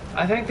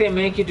 I think they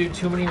make you do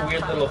too many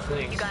weird little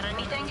things. You got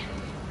anything?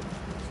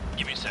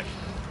 Give me a second.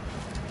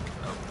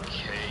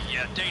 Okay,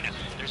 yeah, Dana.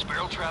 There's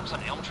barrel traps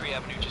on Elm Tree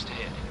Avenue just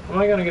ahead. How am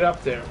I gonna get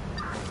up there?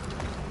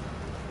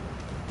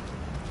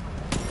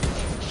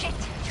 Shit,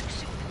 too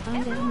soon. I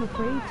am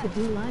afraid to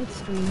do live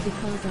stream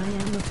because I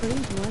am afraid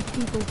what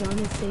people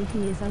gonna say.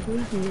 He is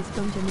ugly, he is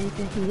from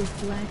Jamaica, he is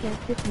black at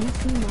 50.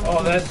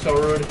 Oh, that's so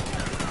rude.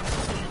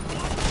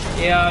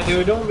 Yeah,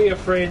 dude, don't be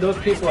afraid. Those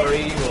people are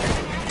evil.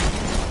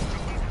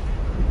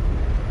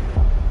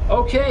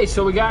 Okay,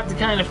 so we got to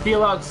kind of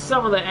feel out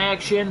some of the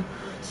action.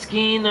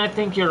 Skeen, I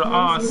think you're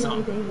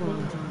awesome.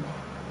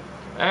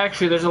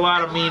 Actually, there's a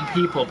lot of mean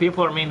people.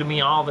 People are mean to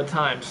me all the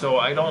time, so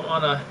I don't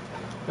want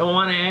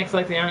to act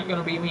like they aren't going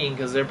to be mean,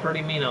 because they're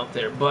pretty mean out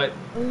there. But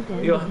oh,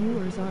 then the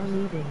viewers are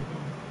leaving.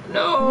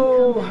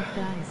 No, come back,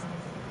 guys.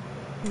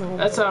 No.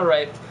 That's all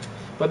right.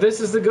 But this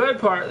is the good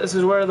part. This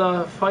is where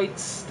the fight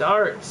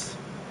starts.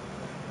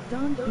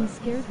 Don't be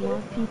scared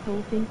what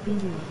people think be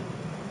you.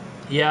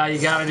 Yeah, you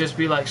gotta just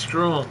be like,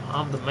 screw them,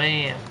 I'm the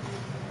man.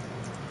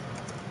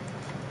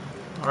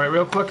 Alright,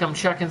 real quick, I'm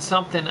checking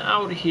something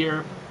out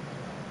here.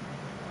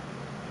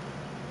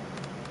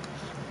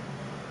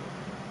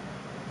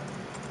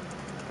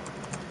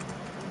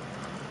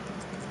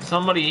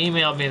 Somebody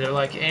emailed me, they're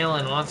like,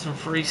 Alan, want some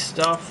free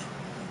stuff?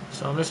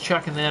 So I'm just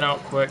checking that out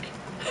quick.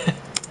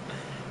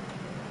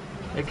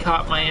 It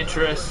caught my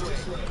interest.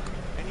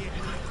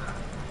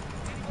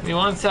 Give me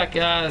one sec,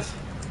 guys.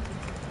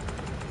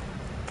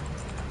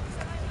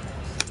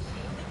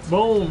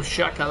 Boom,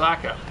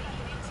 shakalaka.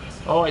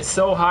 Oh, it's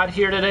so hot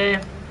here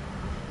today.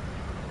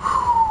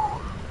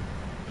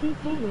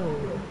 People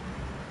roll.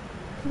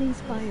 Please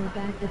fire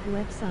back that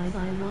website.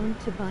 I want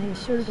to buy a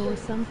shirt or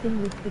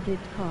something with the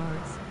gift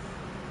cards.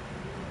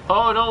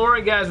 Oh, don't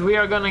worry, guys. We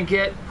are going to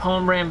get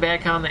Homebrand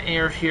back on the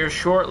air here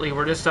shortly.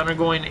 We're just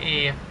undergoing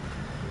a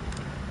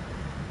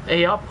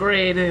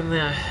upgrade in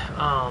the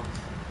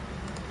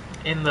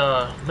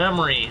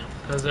memory,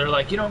 because they're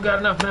like, you don't got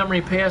enough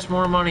memory, pay us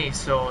more money.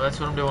 So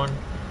that's what I'm doing.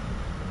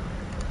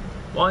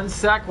 One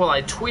sec while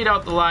I tweet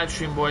out the live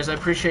stream, boys. I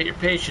appreciate your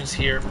patience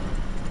here.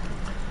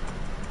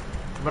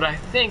 But I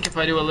think if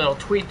I do a little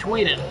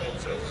tweeting,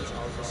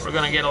 we're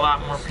going to get a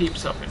lot more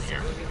peeps up in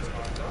here.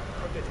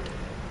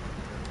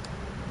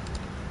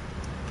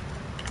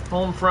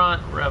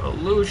 Homefront,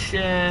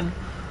 Revolution,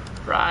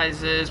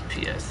 prizes,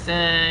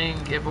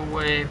 PSN,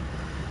 giveaway,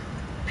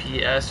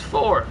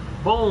 PS4.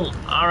 Boom.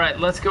 Alright,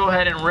 let's go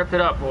ahead and rip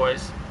it up,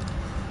 boys.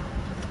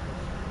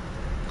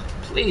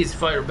 please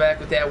fire back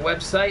with that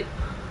website.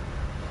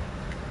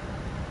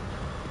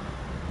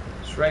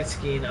 That's right,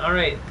 Skeen.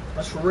 Alright,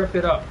 let's rip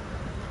it up.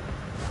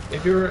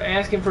 If you're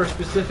asking for a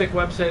specific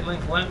website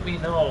link, let me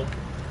know.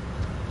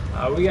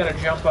 We gotta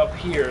jump up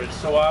here. It's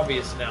so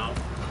obvious now.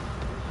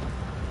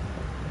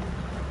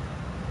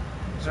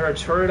 Is there a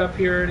turret up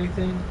here or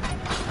anything?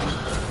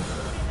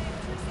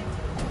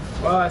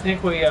 Well, I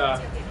think we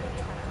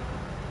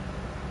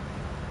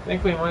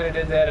might have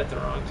did that at the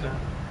wrong time.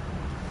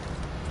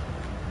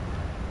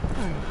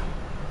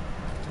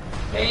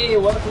 Hey,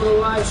 welcome to the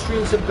live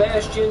stream,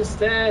 Sebastian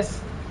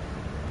Stas.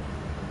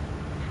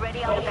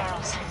 Ready on the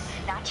barrels.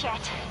 Not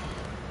yet.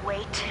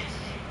 Wait.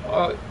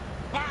 Oh,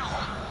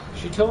 Now.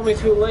 she told me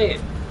too late.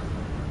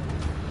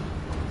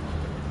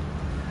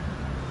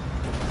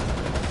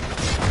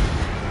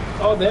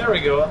 Oh, there we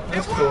go.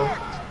 That's cool.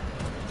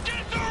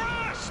 Get the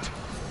rest!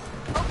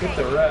 Okay. Get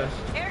the rest.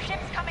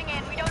 Airship's coming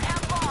in. We don't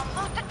have long.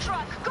 Loot the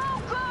truck.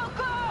 Go, go,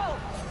 go!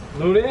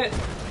 Loot it.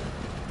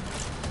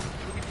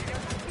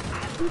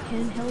 If you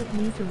can help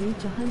me to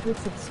reach 100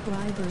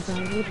 subscribers, I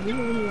would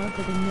really love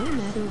it, and no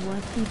matter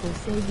what people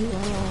say, you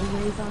are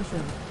always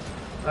awesome.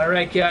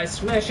 Alright guys,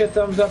 smash that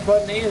thumbs up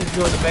button and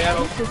enjoy the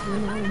battle. This is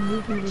when our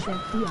movie was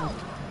FDL.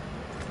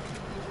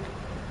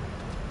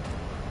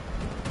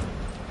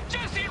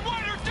 Jesse and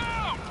White are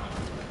down!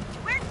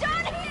 We're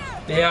done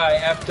here! Yeah, I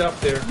effed up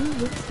there. You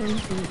look so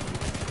cute.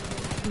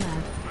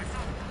 Laugh.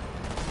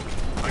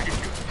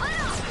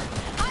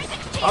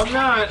 I'm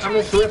not. I'm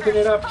just ripping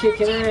it up,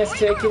 kicking ass,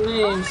 taking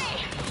names.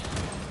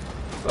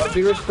 But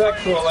be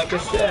respectful, like I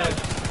said.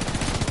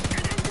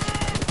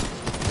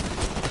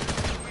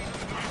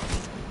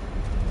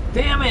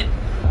 Damn it!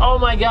 Oh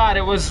my god,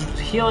 it was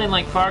healing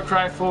like Far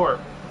Cry 4.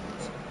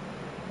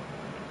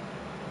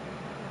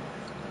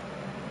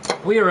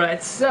 We are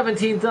at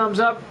 17 thumbs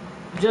up,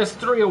 just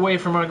 3 away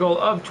from our goal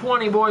of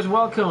 20, boys.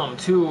 Welcome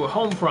to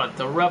Homefront,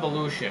 the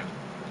Revolution.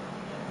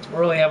 We're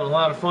really having a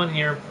lot of fun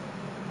here.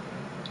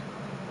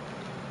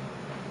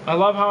 I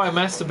love how I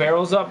messed the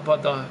barrels up,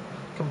 but the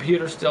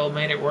computer still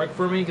made it work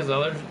for me because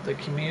the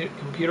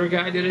computer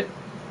guy did it.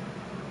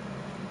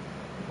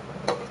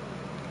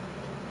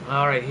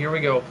 Alright, here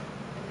we go.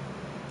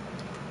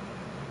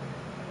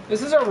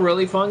 This is a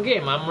really fun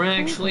game. I'm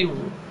actually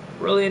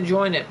really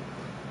enjoying it.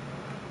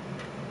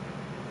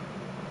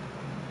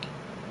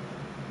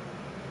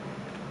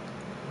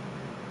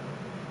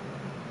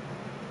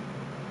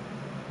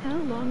 How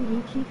long are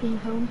you keeping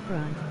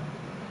Homefront?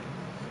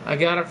 I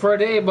got it for a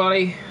day,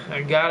 buddy.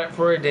 I got it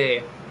for a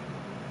day.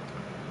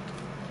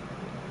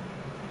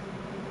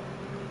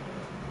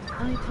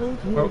 I told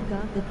you I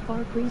got that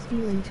Far Cry's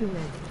feeling to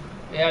it.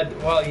 Yeah,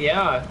 well,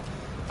 yeah.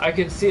 I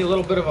can see a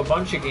little bit of a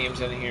bunch of games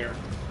in here.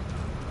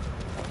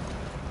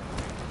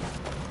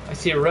 I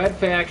see Red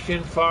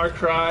Faction, Far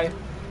Cry,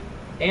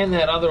 and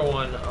that other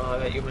one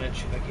that you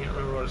mentioned. I can't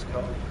remember what it's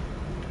called.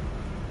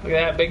 Look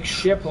at that big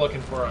ship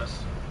looking for us.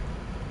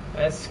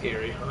 That's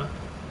scary, huh?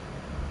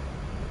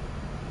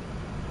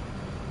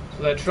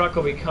 So that truck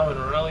will be coming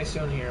really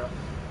soon here.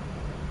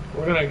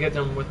 We're gonna get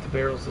them with the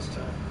barrels this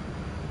time.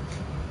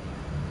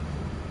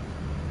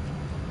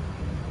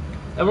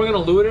 Then we're gonna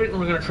loot it and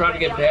we're gonna try to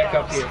get back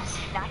up here.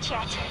 Not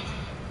yet.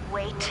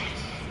 Wait.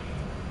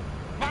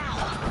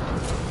 Now.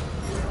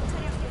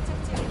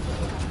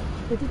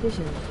 The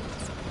Division.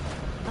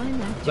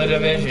 I'm actually The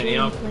Division,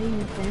 enjoying yep.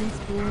 playing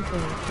Advanced Warfare.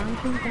 I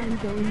think I'm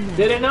going now.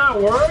 Did it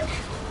not work?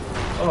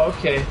 Oh,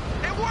 okay. It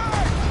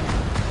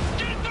worked!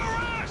 Get the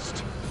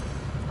rest!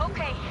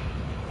 Okay.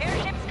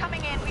 Airship's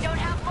coming in. We don't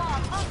have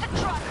long. Loot the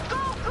truck.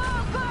 Go, go,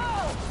 go!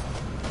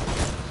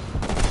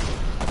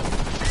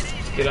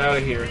 Let's get out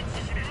of here.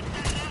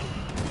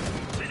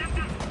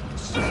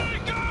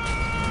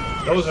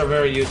 Those are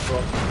very useful.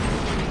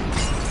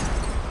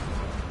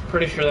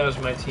 Pretty sure that was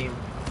my team.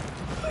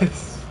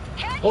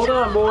 Hold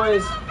on,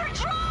 boys.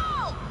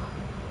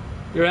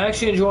 You're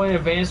actually enjoying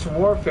Advanced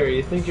Warfare.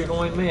 You think you're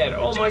going mad.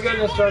 Oh my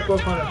goodness, Dark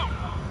Wolf Hunter.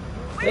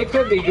 They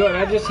could be good.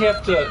 I just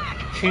have to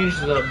change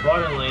the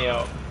button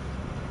layout.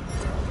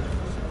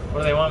 Or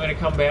do they want me to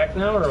come back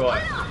now, or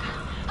what?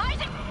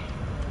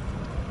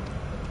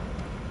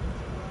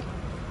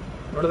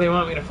 Where do they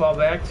want me to fall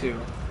back to?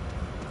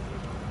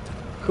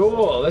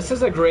 Cool. This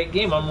is a great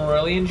game. I'm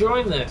really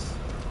enjoying this.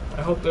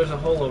 I hope there's a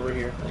hole over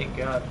here. Thank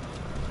God.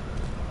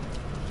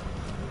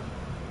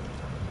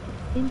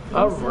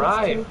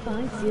 Alright.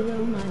 50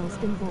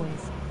 milestone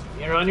boys.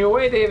 You're on your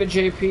way, David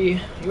JP.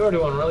 You are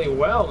doing really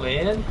well,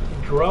 man.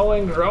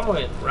 Growing,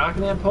 growing.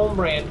 Rocking that Pome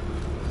brand.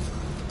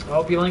 I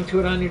hope you link to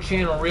it on your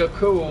channel. Real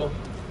cool.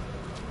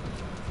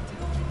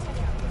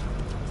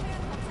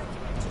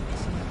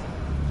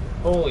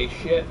 Holy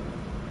shit.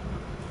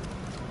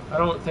 I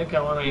don't think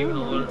I want to even How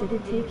long learn. did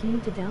it take you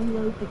to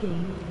download the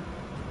game?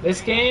 This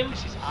game?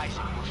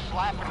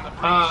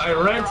 I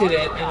rented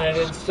it and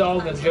it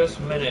installed in just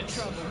minutes.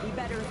 It'd be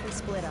better if we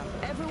split up.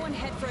 Everyone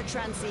head for a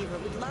transceiver.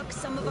 With luck,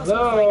 some of us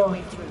Hello? will fight our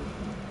way through.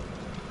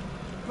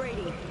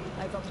 Brady,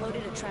 I've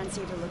uploaded a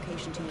transceiver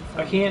location to your phone.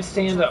 I can't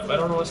stand up. I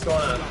don't know what's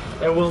going on.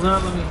 It will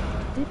not let me.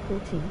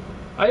 Difficulty.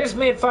 I just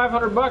made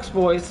 500 bucks,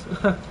 boys.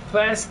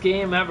 Best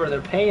game ever.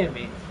 They're paying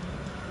me.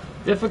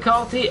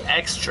 Difficulty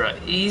extra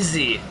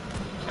easy.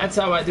 That's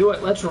how I do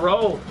it. Let's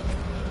roll.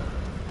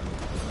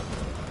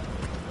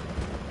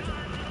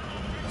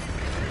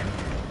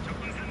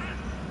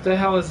 What the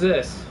hell is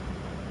this?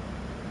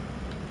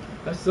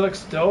 This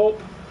looks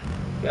dope.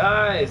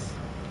 Guys,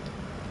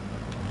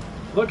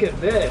 look at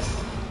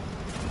this.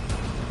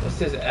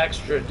 This is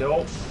extra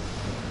dope.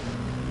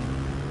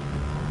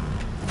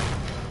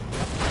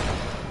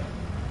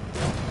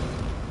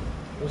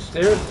 The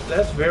stairs,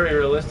 that's very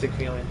realistic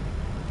feeling.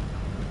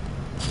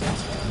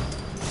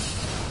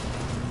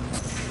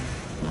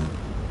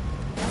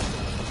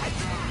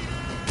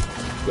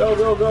 Go,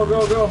 go, go,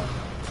 go, go.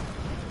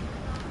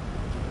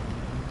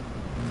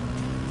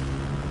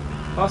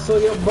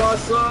 Hustle your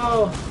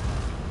bustle.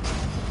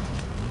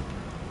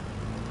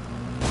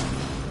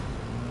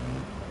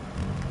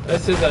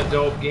 This is a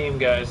dope game,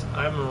 guys.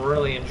 I'm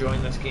really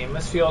enjoying this game.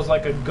 This feels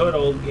like a good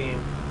old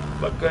game,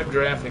 but good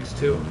graphics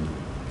too.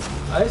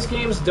 This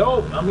game's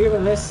dope. I'm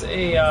giving this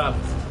a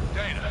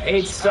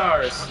 8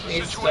 stars.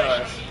 8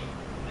 stars.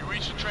 You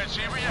reached the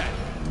transceiver yet?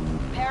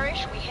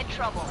 Parrish, we hit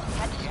trouble.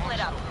 Had to split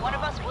up. One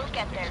of us will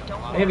get there,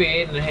 don't worry. Maybe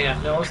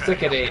 8.5. No, let's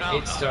stick at 8.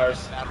 8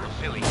 stars.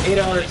 8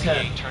 out of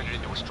 10. Turned it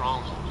into a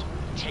stronghold.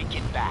 Take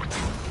it back.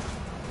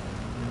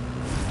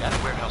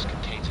 That warehouse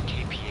contains a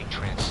KPA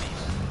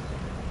transceiver.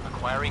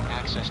 Acquiring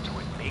access to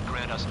it may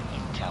grant us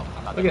intel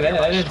about Look at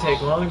that. That didn't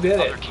take long, did it?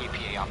 other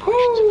KPA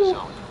operations in the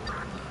zone.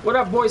 What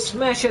up, boys?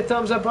 Smash that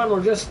thumbs up button.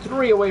 We're just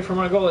 3 away from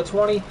our goal of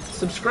 20.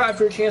 Subscribe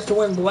for a chance to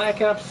win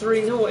Black Ops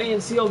 3 new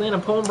and sealed in a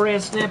Pome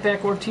brand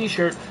snapback or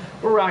t-shirt.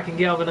 We're rocking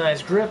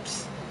galvanized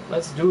grips.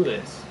 Let's do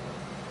this.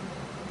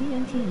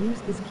 DNT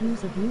used the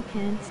excuse of you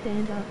can't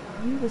stand up.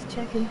 You was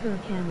checking her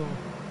camel.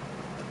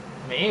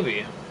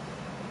 Maybe.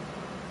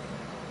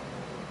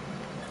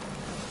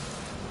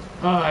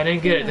 Oh, I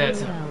didn't get it that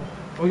time.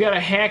 We gotta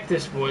hack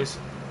this, boys.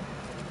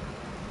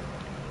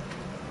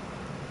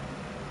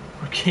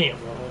 Or camel,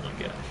 oh my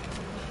gosh.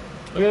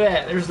 Look at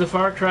that, there's the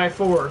Far Cry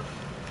 4.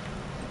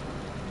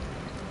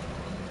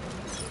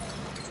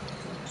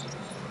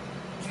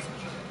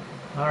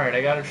 Alright,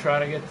 I gotta try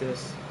to get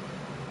this.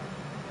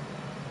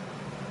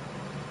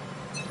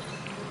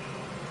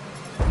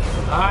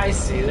 I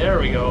see, there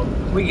we go.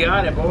 We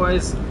got it,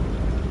 boys.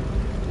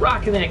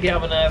 Rocking that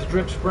galvanized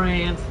grips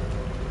brand.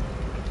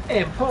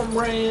 And Pome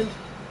brand.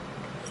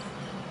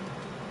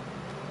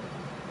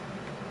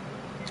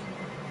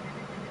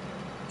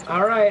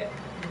 Alright,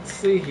 let's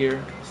see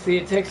here. See,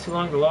 it takes too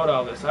long to load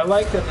all this. I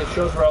like that it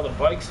shows where all the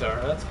bikes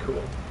are. That's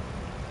cool.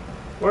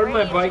 Where'd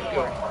my bike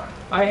go?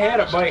 I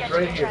had a bike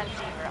right here.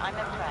 I'm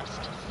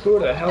impressed. Who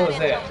the hell is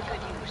that?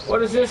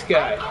 What is this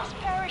guy?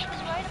 Parrish was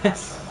right about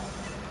you.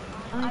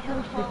 I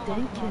helped with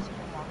dank kid.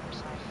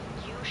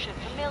 You should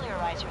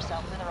familiarize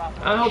yourself with our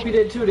operation. I hope you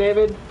did too,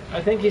 David.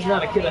 I think he's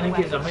not a kid. I think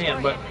he's a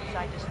man, but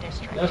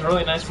that's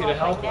really nice of you to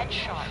help him.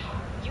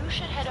 You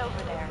should head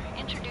over there.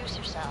 Introduce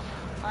yourself.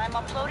 I'm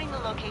uploading the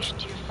location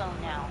to your phone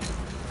now.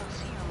 I'll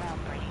see you around,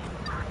 Brady.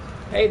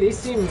 Hey, these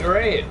seem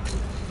great.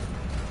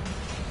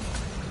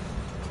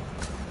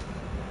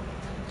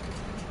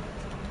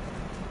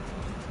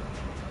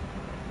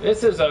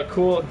 This is a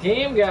cool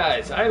game,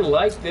 guys. I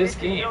like this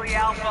game.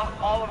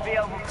 WTF?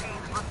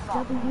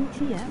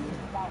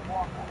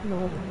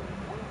 Lol.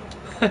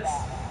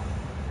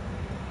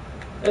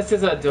 This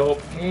is a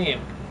dope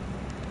game.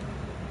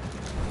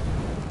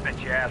 Bet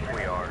your ass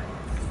we are.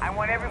 I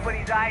want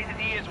everybody's eyes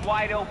and ears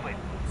wide open.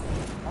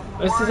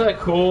 This is a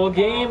cool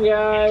game,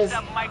 guys.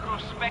 Some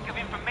microspec of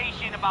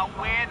information about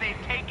where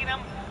they've taken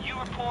them, you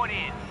report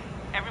in.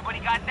 Everybody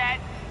got that?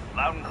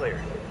 Loud and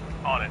clear.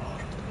 On it.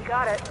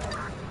 Got it.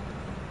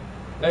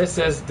 This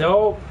is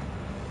dope.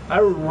 I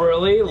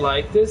really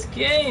like this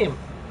game.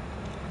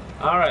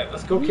 Alright,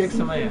 let's go kick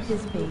some ass.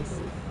 His face.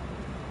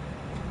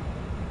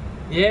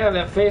 Yeah,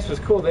 that face was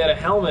cool. They had a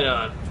helmet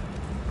on.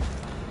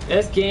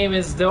 This game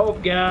is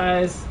dope,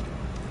 guys.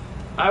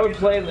 I would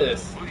play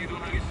this.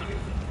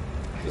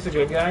 Is this a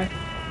good guy?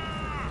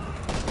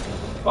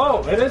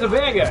 Oh, it is a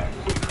bad guy.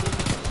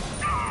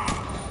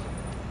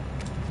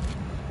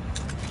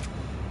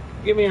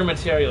 Give me your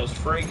materials,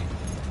 freak.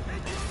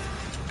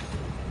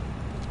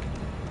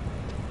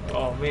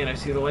 Oh man, I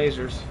see the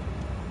lasers.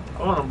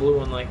 I want a blue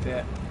one like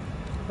that.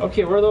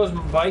 Okay, where are those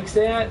bikes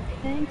at?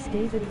 Thanks,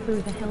 David, for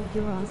the help.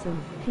 You're awesome.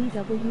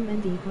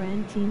 PWND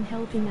Grand Team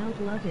helping out.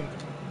 Love it.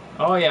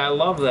 Oh yeah, I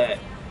love that.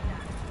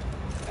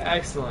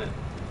 Excellent.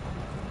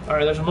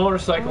 Alright, there's a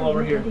motorcycle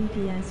over here.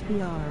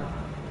 PSVR.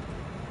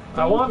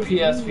 I want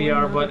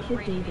PSVR, but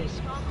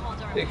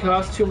it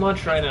costs too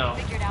much right now.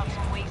 Figured out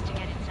some ways to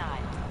get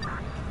inside.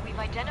 We've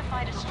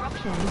identified a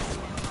structure.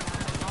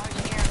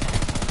 Large air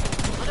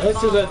vent.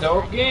 This is a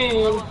dope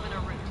game.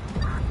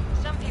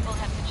 Some people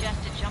have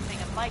suggested jumping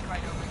a bike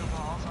right over the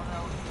walls,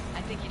 although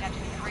I think you'd have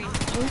to be crazy.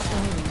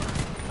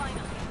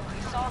 Finally,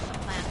 we saw some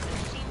plans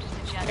that seem to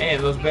suggest.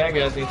 Man, those bad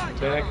guys need some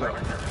backup. But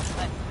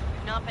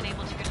we've not been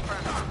able to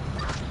confirm it.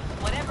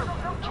 Whatever we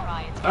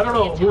try, it's I don't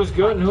know who's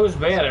good and who's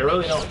bad. I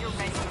really don't. you're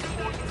ready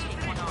before you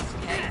take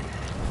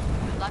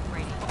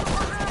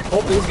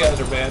Hope these guys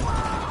are bad.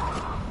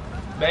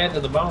 Bad to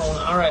the bone.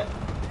 Alright.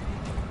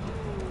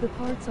 The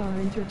parts are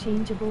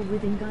interchangeable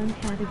within gun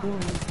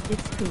categories.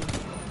 It's cool.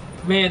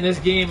 Man, this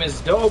game is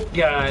dope,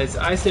 guys.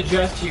 I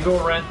suggest you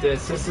go rent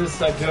this. This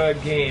is a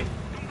good game.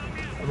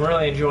 I'm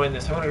really enjoying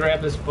this. I'm gonna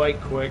grab this bike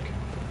quick.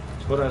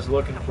 That's what I was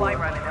looking for. Fly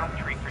run in Elm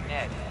Tree for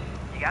Ned.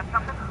 You got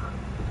something?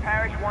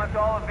 Parish wants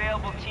all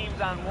available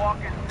teams on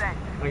Walker's set.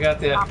 I got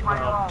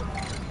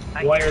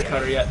that wire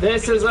cutter yet.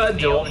 This is a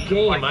dope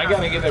game. I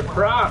gotta give it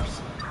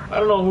props. I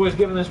don't know who is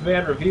giving this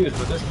bad reviews,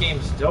 but this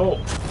game's dope.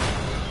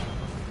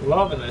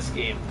 Loving this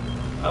game.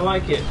 I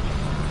like it.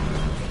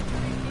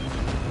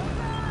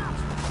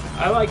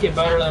 I like it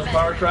better than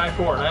Far Cry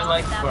 4, and I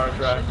like Far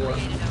Cry 4.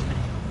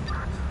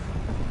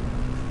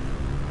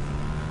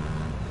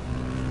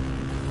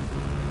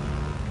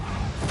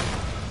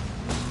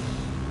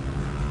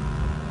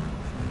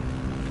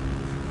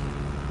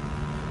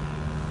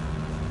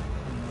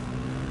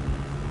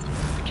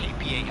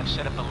 Have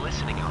set up a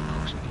listening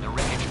outpost in the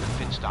wreckage of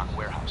the Finstock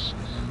warehouse.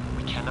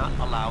 We cannot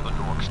allow the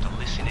Norks to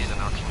listen in on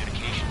our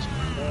communications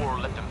or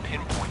let them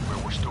pinpoint where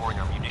we're storing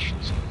our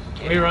munitions.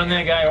 Can we run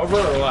that guy over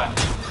or what?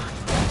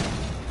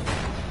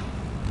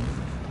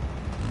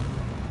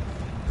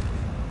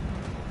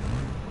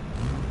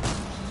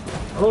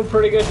 I'm a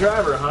pretty good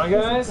driver, huh,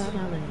 guys?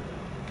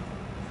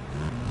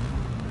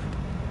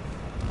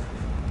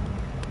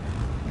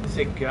 Is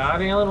it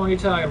God, Alan? What are you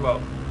talking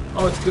about?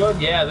 Oh, it's good?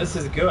 Yeah, this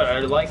is good. I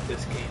like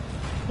this game.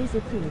 Is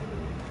it good?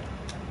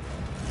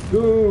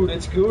 Good,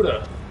 it's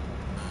Gouda.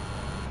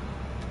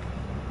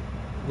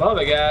 Love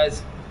it,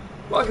 guys.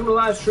 Welcome to the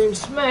live stream.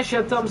 Smash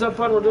that thumbs up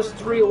button. We're just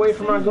 3 away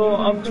from our goal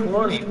of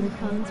 20.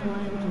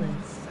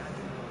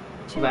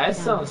 That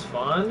sounds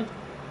fun.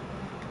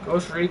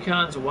 Ghost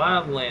Recon's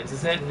Wildlands.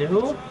 Is that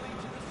new?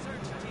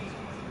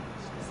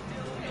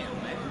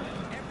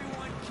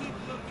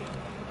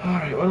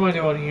 Alright, what am I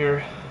doing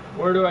here?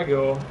 Where do I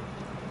go?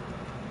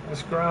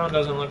 This ground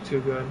doesn't look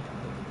too good.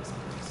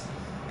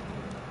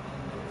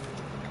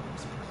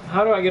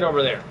 How do I get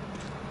over there?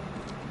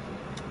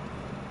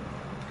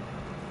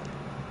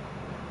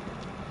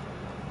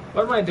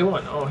 What am I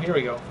doing? Oh, here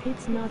we go.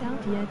 It's not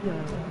out yet,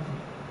 though.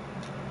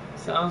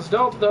 Sounds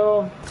dope,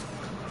 though.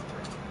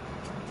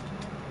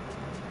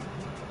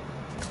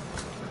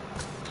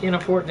 Can't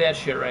afford that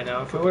shit right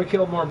now. If we would have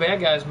killed more bad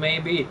guys,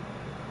 maybe.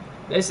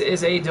 This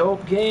is a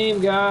dope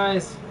game,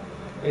 guys.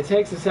 It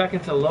takes a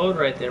second to load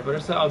right there, but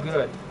it's all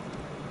good.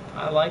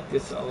 I like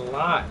this a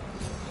lot.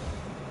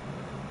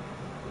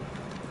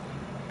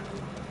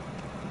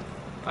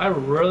 I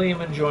really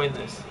am enjoying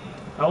this.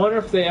 I wonder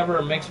if they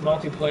ever mix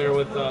multiplayer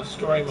with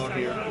story mode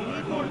here.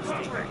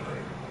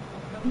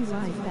 Be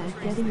right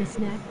back getting a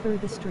snack for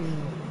the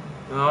stream.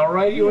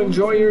 Alright, you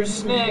enjoy your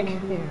snack.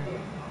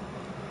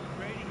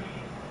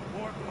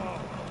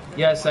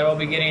 Yes, I will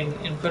be getting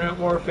Infinite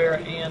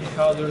Warfare and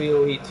Call of Duty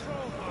Elite.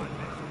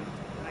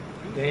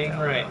 Dang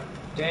right.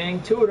 Dang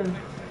tootin'.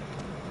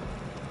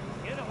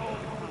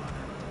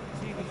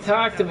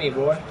 Talk to me,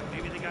 boy.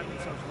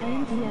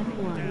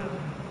 NDF1.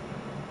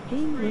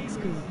 Game looks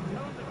good.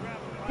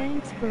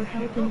 Thanks for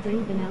helping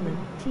Dave and Alan.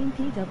 Team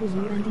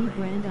PWND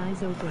brand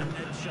eyes open.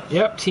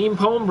 Yep, Team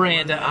Home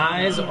brand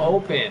eyes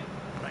open.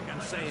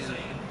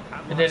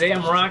 And today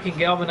I'm rocking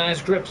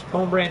Galvanized grips.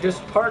 Home brand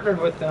just partnered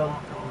with them.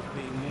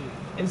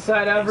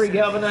 Inside every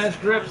Galvanized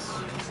grips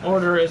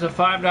order is a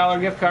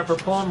 $5 gift card for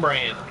Palm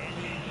brand.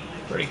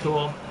 Pretty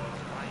cool.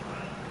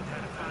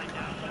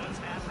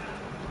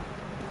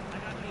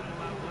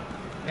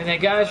 And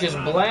that guy's just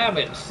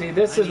blabbing. See,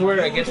 this is where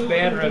it gets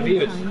bad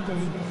reviews.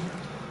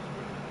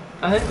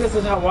 I think this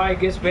is why it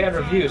gets bad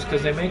reviews,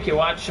 because they make you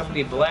watch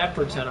somebody blab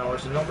for 10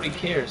 hours and nobody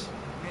cares.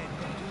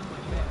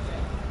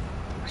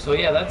 So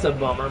yeah, that's a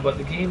bummer, but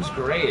the game's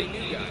great.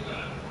 You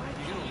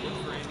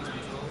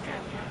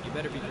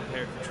better be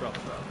prepared for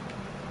trouble.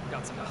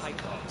 Got some pipe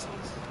bombs.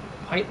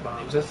 Pipe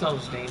bombs? That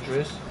sounds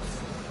dangerous.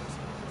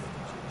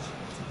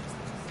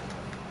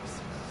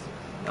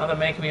 Now they're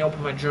making me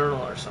open my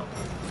journal or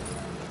something.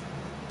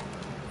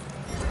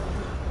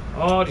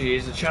 Oh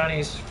geez, the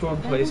Chinese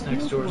food place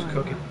next door is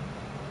cooking.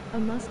 A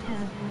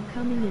must-have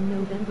coming in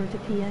November to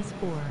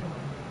PS4.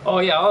 Oh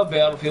yeah, I'll have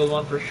Battlefield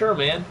 1 for sure,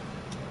 man.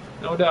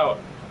 No doubt.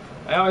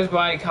 I always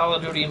buy Call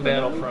of Duty and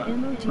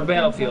Battlefront. Or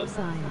Battlefield.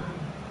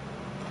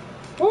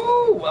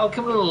 Woo!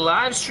 Welcome to the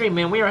live stream,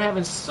 man. We are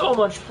having so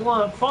much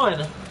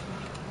fun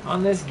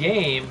on this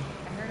game.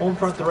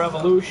 Homefront the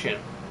Revolution.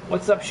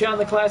 What's up, Sean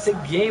the Classic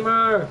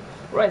Gamer?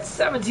 We're at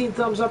 17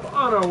 thumbs up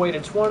on our way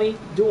to 20.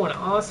 Doing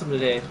awesome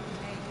today.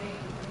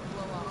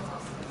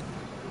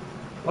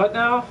 What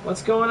now?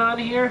 What's going on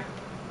here?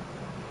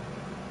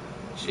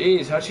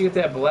 Jeez, how'd she get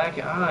that black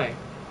eye?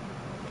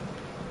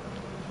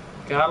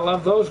 Gotta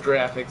love those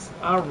graphics.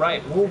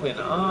 Alright, moving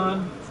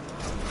on.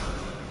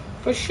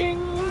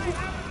 Fishing.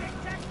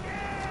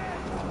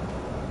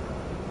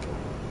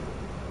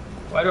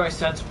 Why do I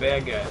sense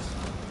bad guys?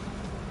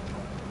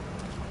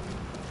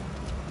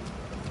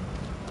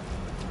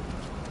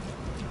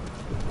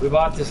 We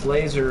bought this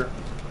laser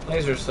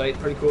sight.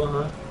 Pretty cool,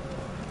 huh?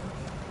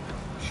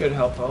 Should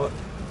help out.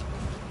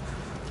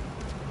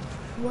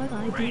 What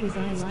I do is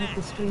I like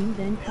the stream,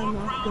 then come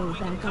off, go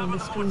back on the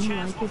stream,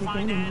 like it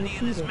again, and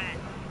repeat it.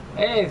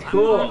 Hey, it's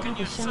cool. Have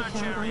a shout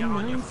out. I'm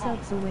 9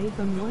 subs away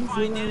from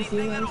 100,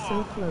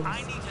 so close.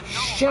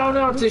 Shout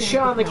out to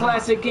Sean, the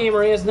classic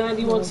gamer. He has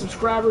 91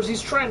 subscribers.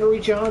 He's trying to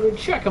reach 100.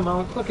 Check him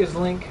out. Click his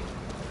link.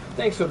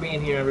 Thanks for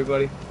being here,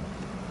 everybody.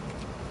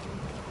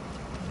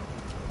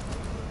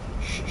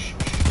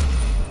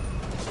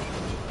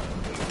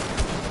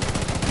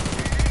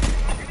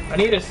 I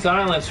need a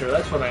silencer.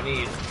 That's what I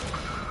need.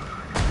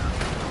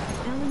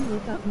 Alan,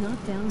 wake up,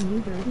 knock down,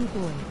 you dirty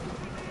boy.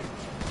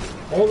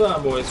 Hold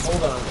on, boys.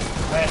 Hold on.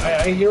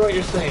 I hear what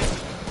you're saying.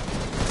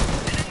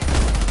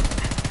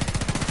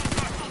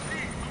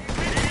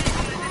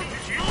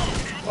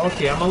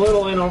 Okay, I'm a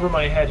little in over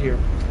my head here.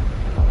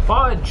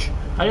 Fudge!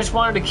 I just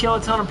wanted to kill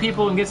a ton of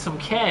people and get some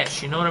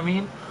cash, you know what I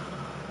mean?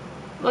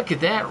 Look at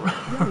that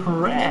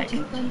rack.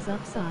 Thumbs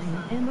up sign,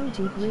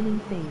 emoji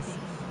grinning face.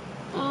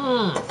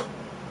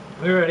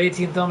 We're at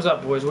 18 thumbs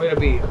up, boys. Way to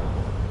be.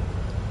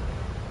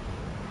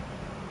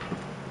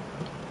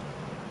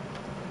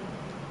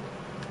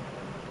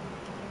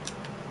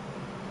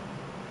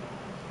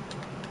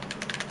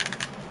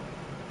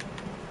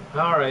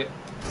 Alright.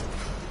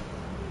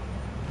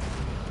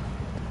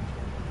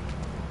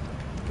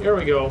 Here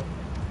we go.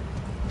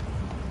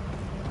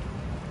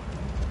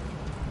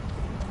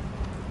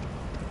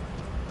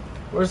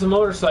 Where's the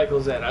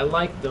motorcycles at? I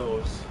like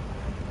those.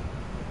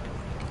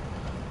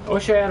 I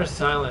wish I had a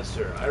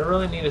silencer. I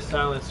really need a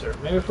silencer.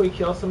 Maybe if we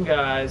kill some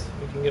guys,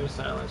 we can get a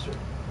silencer.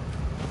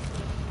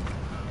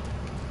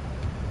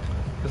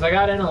 Because I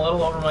got in a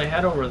little over my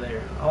head over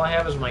there. All I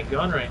have is my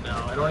gun right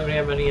now. I don't even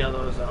have any of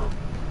those,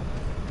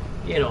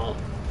 you know,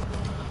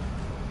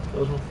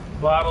 those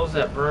bottles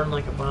that burn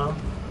like a bomb.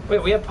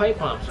 Wait, we have pipe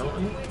bombs, don't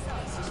we?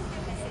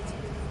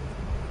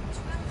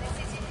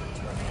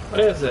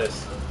 What is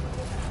this?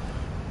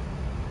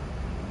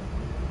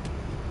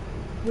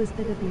 Was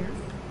that a beer?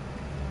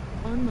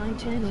 On my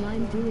channel,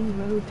 I'm doing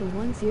road to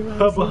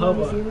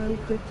 1000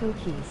 crypto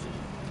keys.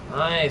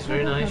 Nice,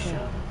 very nice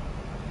shot.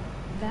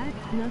 Back,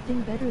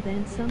 nothing better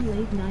than some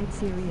late night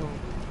cereal.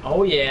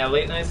 Oh yeah,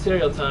 late night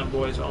cereal time,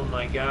 boys. Oh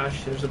my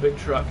gosh, there's a big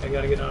truck. I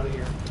gotta get out of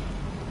here.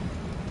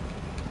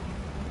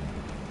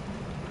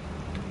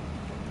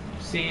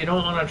 See, you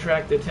don't want to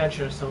attract the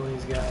attention of some of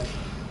these guys.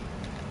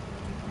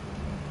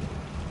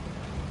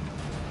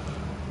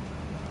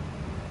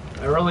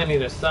 I really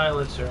need a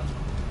silencer.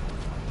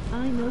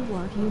 I know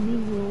what you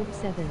mean, Wolf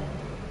 7.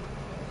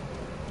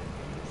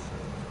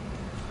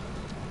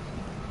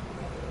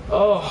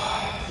 Oh,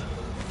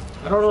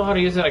 I don't know how to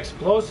use that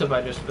explosive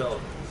I just built.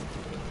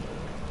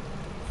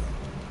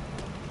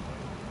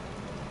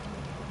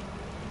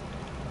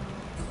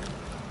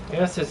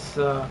 Yes, it's,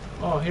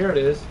 oh, here it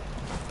is.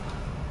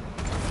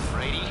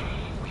 Brady,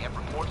 we have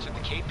reports that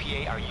the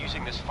KPA are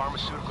using this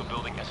pharmaceutical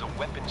building as a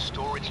weapon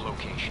storage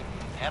location.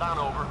 Head on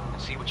over and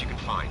see what you can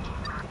find.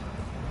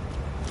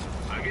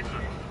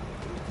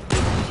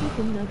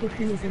 Chicken nugget,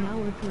 he is an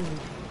hour crew.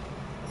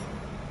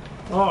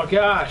 Oh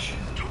gosh.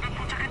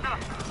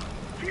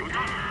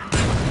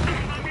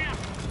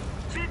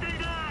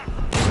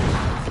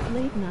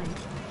 Late night.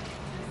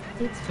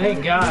 It's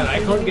Thank God, I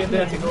couldn't get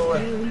that to go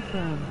away.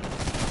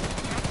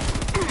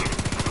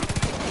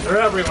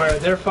 They're everywhere.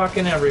 They're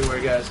fucking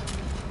everywhere, guys.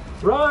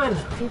 Run!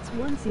 It's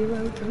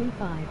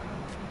 1035.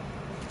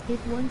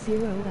 Hit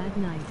 10 that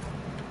night.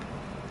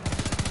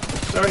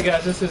 Sorry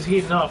guys, this is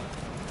heating up.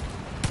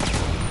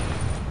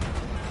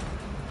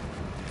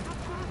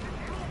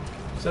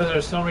 Says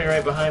there's somebody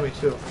right behind me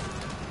too.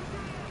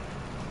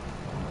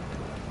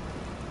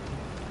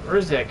 Where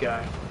is that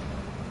guy?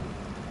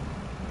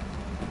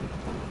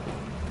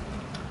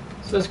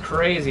 This is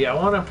crazy. I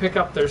want to pick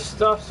up their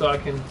stuff so I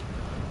can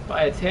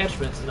buy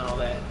attachments and all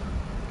that.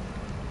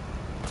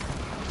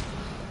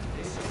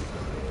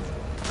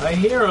 I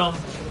hear him.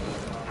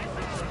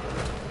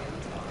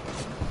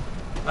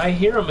 I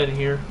hear him in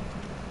here.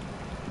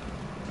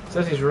 It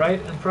says he's right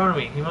in front of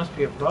me. He must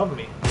be above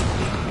me.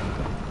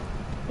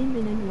 In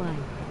NY.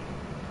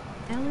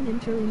 Alan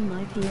entering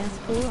my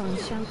PS4 on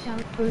shout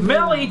out for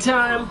Melly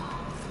time!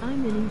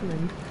 I'm in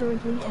England,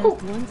 currently have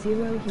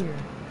 10 here.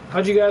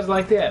 How'd you guys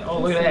like that? Oh,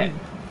 look at that.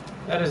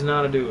 That is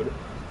not a dude.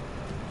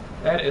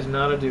 That is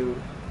not a dude.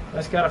 I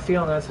just got a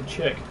feeling that's a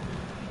chick.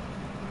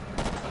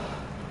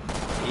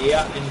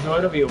 Yeah,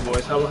 enjoy the view,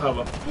 boys. Hubba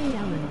hubba. Hey,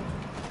 Alan.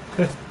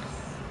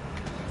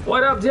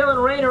 What up,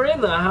 Dylan Rayner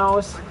in the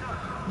house?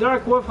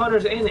 Dark Wolf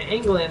Hunters in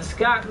England.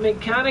 Scott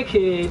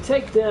McConaughey.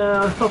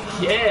 Takedown. Oh,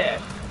 yeah.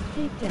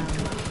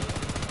 Takedown.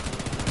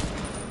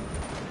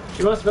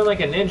 She must have been like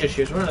a ninja.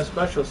 She was wearing a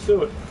special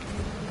suit.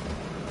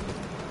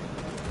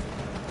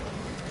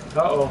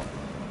 Uh-oh.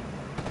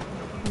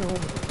 No.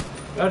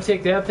 Gotta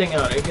take that thing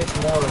out. It gets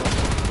more.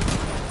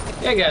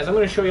 Yeah, guys, I'm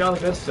gonna show you all the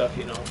good stuff,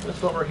 you know.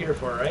 That's what we're here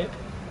for, right?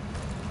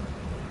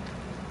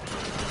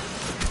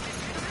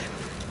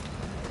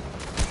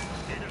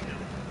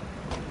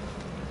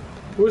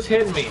 Who's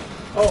hitting me?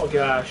 Oh,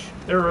 gosh.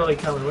 They're really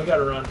coming. We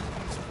gotta run.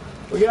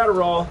 We gotta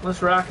roll.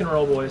 Let's rock and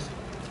roll, boys.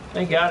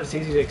 Thank God it's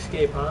easy to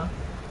escape, huh?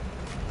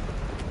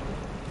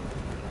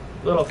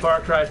 Little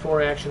Far Cry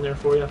 4 action there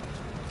for you.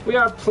 We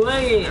are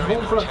playing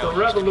Homefront the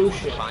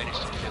Revolution.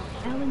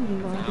 Alan,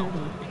 you are dirty.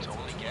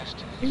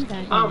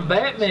 I'm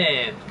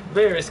Batman.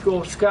 Very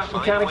cool, Scott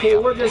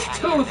McConaughey. We're just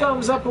 2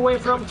 thumbs up away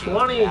from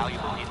 20. Welcome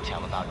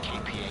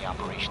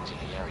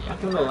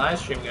to the live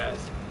stream, guys.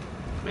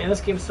 Man,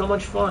 this game's so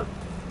much fun.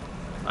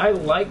 I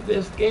like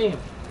this game.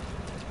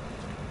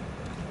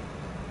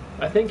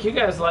 I think you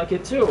guys like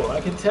it too. I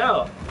can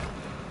tell.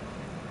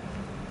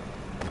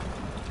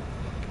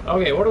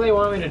 Okay, what do they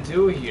want me to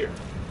do here?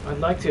 I'd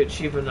like to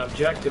achieve an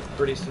objective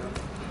pretty soon.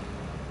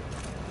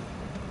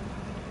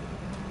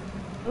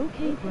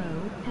 Okay, bro.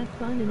 Have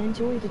fun and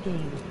enjoy the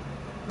game.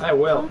 I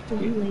will. Talk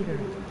to you later.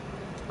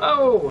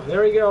 Oh,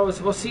 there he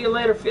goes. We'll see you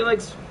later,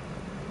 Felix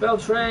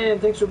Beltran.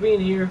 Thanks for being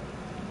here.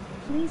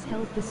 Please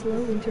help the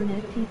slow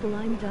internet people.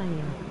 I'm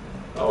dying.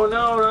 Oh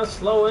no, not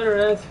slow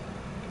internet.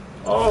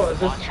 Oh, is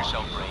this... Watch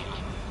yourself, Brady.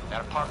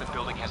 That apartment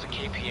building has a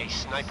KPA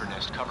sniper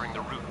nest covering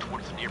the route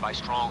towards the nearby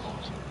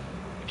stronghold.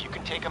 If you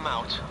can take them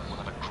out, we'll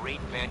have a great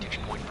vantage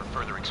point for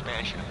further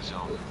expansion of the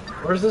zone.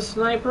 Where's the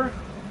sniper?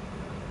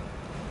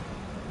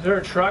 Is there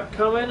a truck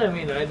coming? I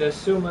mean, I'd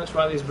assume that's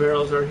why these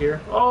barrels are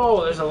here.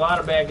 Oh, there's a lot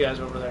of bad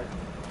guys over there.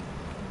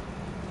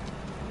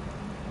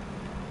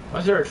 Why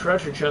is there a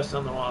treasure chest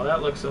on the wall?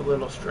 That looks a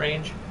little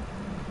strange.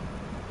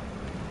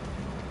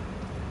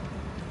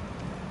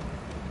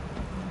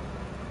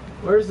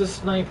 Where's the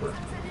sniper?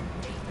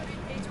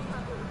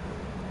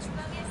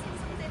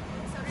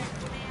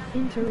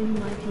 Entering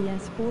my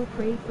PS4,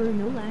 pray for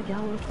no lag.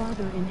 Our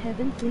Father in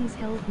heaven, please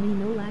help me,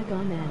 no lag,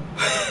 amen.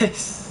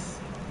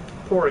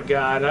 Poor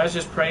God, I was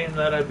just praying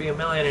that I'd be a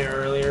millionaire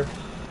earlier.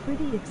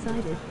 Pretty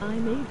excited. I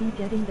may be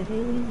getting the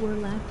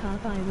Alienware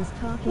laptop I was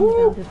talking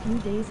about a few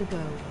days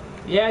ago.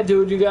 Yeah,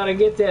 dude, you gotta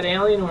get that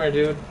Alienware,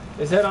 dude.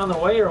 Is that on the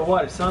way or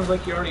what? It sounds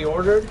like you already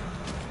ordered.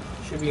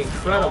 Should be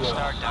incredible. The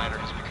All-Star Diner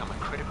has become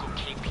a critical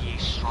KPA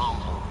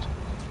stronghold.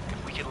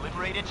 If we can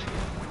liberate it,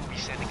 we will be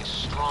sending a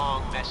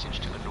strong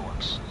message to the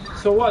Norks.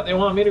 So what, they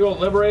want me to go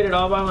liberate it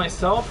all by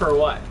myself or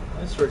what?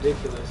 That's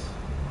ridiculous.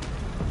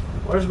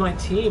 Where's my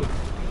team?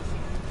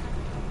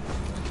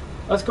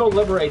 Let's go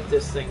liberate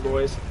this thing,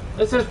 boys.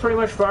 This is pretty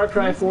much Far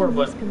Cry 4,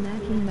 but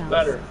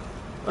better.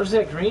 What's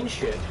that green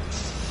shit?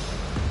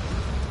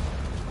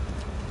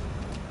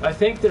 I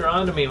think they're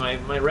onto me. My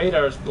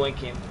radar's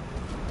blinking.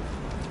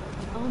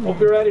 Hope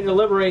you're ready to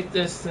liberate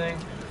this thing.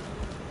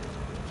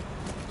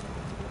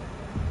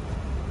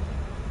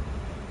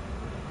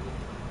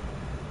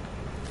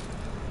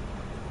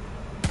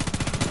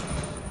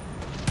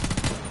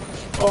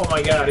 Oh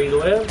my God, he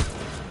lived?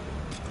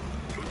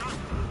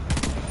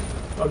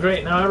 Oh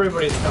great, now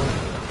everybody's coming.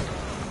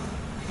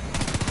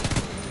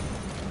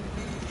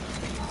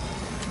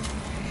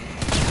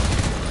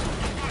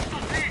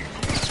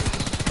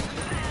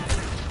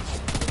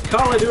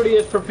 Call of Duty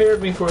has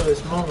prepared me for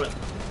this moment.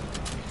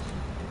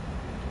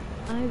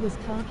 I was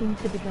talking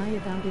to the guy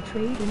about a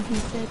trade and he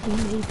said he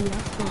may be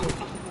up for it.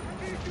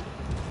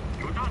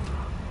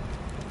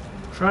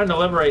 Trying to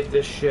liberate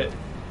this shit.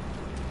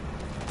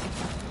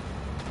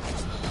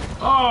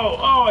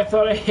 Oh, I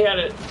thought I had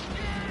it.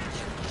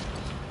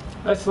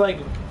 That's like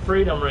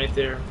freedom right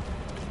there.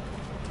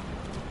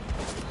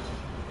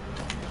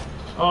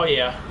 Oh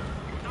yeah.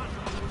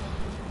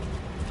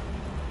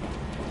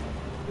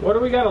 What do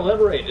we gotta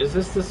liberate? Is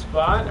this the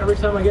spot? Every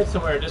time I get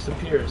somewhere it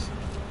disappears.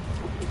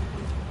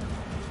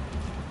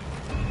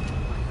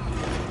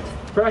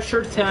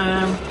 Pressure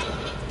time.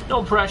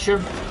 No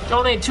pressure.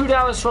 Donate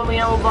 $2 from me.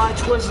 I will buy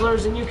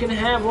Twizzlers and you can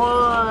have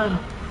one.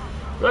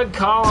 Good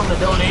call on the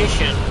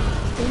donation.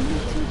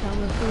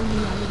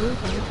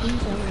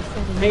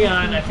 Hang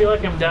on, I feel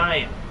like I'm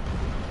dying.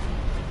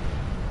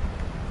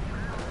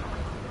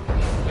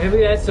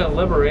 Maybe that's a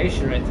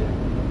liberation right there.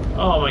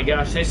 Oh my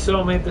gosh, they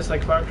so made this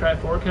like Far Cry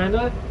 4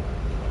 kinda.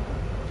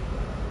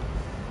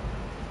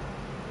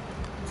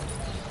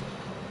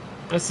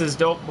 This is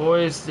dope,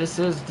 boys. This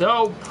is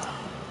dope.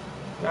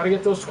 Gotta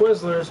get those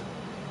Twizzlers.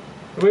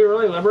 Did we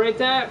really liberate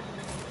that?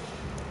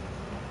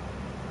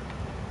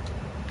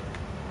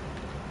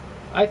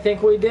 I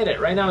think we did it.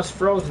 Right now it's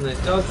frozen. It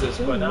does this,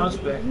 but now it's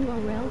back.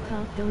 URL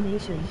top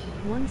donation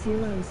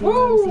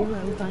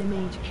 1000 by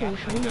Mage Kill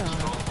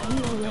 3R.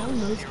 URL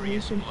most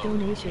recent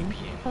donation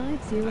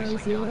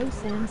 500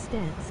 Sam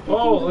Stats.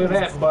 Oh, look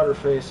at that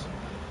Butterface.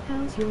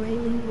 How's your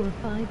Alienware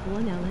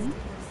 5-1, Alan?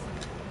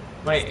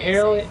 My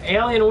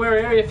Alienware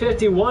Area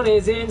 51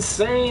 is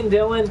insane,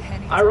 Dylan.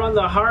 I run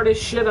the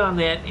hardest shit on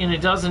that, and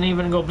it doesn't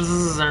even go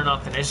bzzz or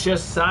nothing. It's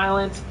just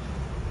silent.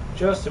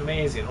 Just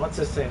amazing. What's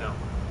this say now?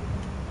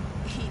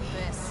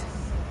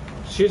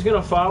 She's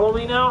gonna follow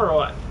me now, or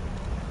what?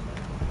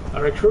 I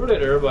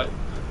recruited her, but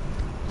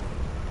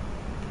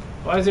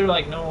why is there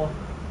like no?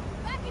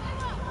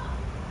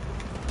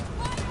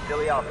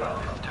 Billy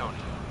Alpha, Tony.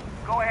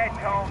 go ahead,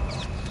 Tone.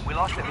 We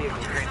lost the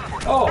vehicle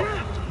transport. Oh,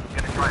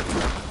 Gonna try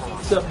for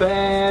it's a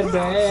bad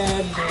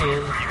man.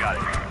 You got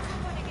it.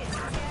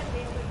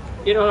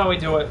 You know how we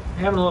do it.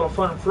 Having a little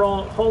fun.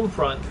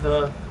 Homefront,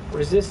 the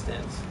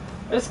Resistance.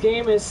 This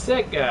game is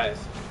sick, guys.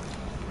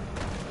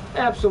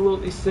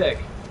 Absolutely sick.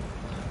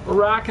 We're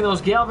rocking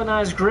those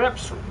galvanized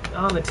grips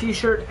on the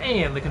t-shirt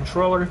and the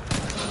controller.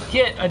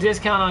 Get a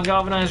discount on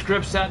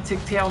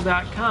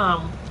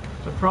galvanizedgrips.tictail.com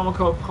with promo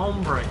code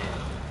HOMEBRAND.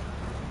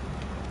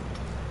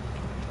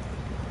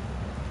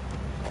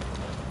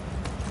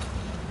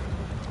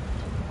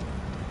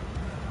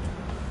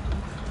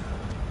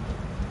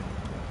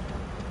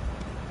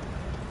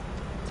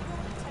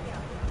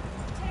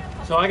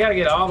 So I gotta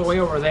get all the way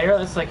over there.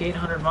 That's like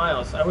 800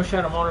 miles. I wish I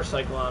had a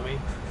motorcycle on me.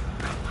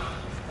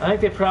 I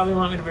think they probably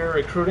want me to be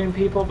recruiting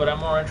people, but I'm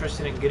more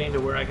interested in getting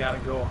to where I gotta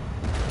go.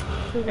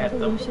 The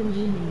revolution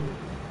you mean.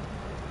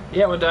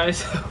 Yeah, what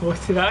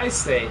did I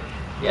say?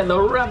 Yeah, the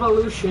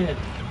revolution.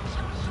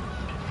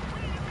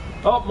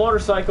 Oh,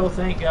 motorcycle,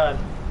 thank God.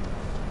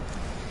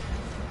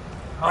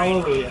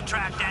 Hallelujah. You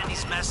track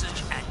Danny's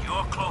message and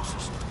you're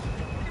closest.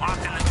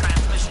 Marking the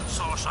transmission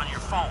source on your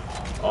phone.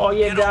 Oh,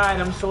 you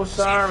died. I'm so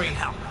sorry.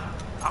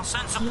 I'll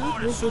send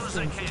support as soon as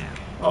I can.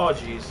 Oh,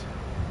 jeez.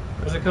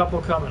 There's a couple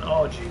coming.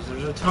 Oh, jeez.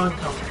 There's a ton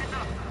coming.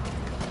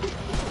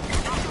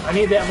 I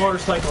need that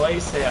motorcycle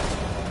ASAP.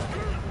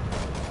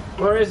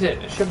 Where is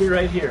it? It should be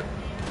right here.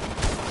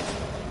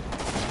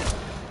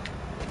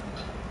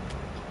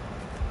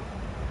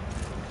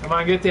 Come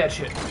on, get that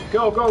shit.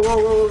 Go, go, go,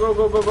 go, go,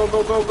 go, go, go,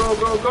 go, go, go,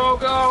 go, go,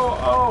 go.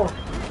 Oh.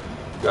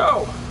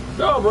 Go.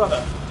 Go,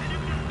 brother.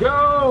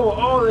 Go.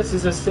 Oh, this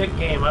is a sick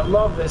game. I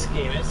love this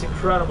game. It's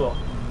incredible.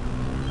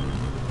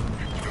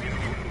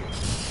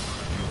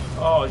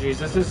 Oh, jeez.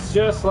 This is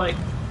just like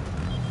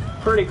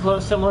pretty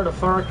close, similar to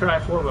Far Cry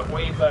 4, but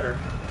way better,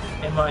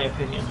 in my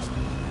opinion.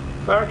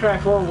 Far Cry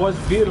 4 was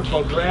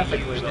beautiful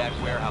graphically, though. That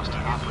warehouse to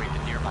operate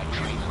the nearby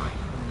train line.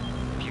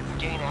 If you can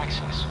gain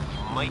access,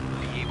 you might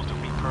be able to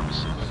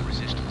repurpose it for the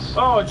resistance.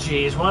 Oh,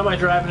 jeez, why am I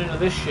driving into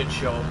this shit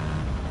show?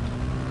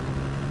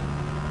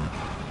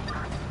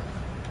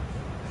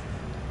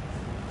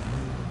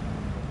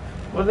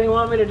 What do they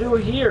want me to do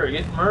here?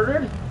 Get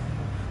murdered?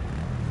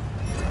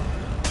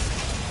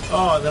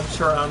 Oh, I'm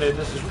surrounded.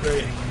 This is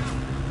great.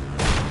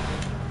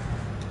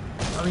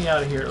 Let me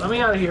out of here. Let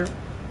me out of here.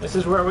 This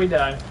is where we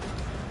die.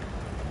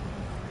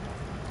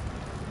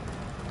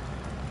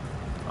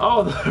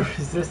 Oh, the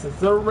resistance.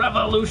 The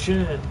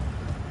revolution.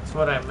 That's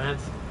what I meant.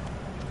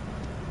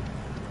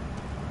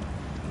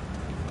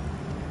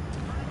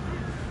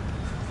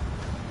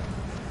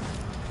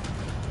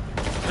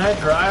 Can I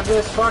drive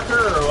this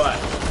fucker or what?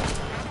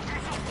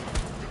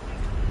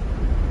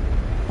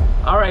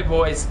 Alright,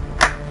 boys.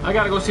 I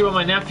gotta go see what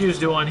my nephew's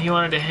doing. He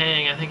wanted to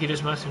hang. I think he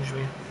just messaged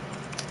me.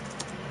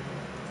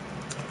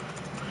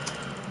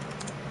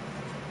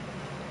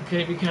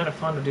 Okay, it'd be kind of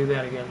fun to do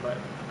that again, but...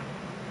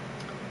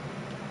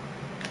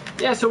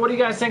 yeah, so what do you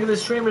guys think of the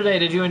stream today?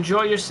 Did you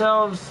enjoy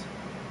yourselves?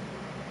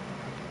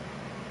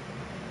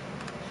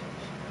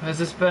 Has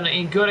this been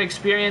a good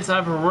experience?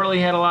 I've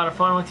really had a lot of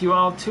fun with you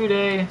all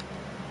today.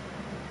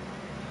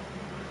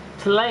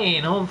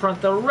 Playing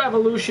Homefront, the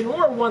revolution.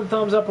 We're one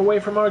thumbs up away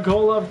from our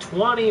goal of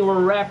 20. We're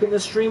wrapping the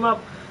stream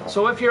up.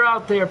 So if you're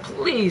out there,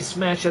 please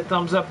smash that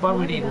thumbs up button.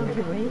 We need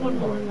one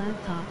more.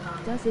 Laptop?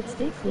 Does it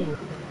stay cool?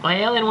 My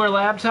Alienware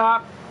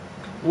laptop,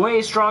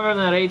 way stronger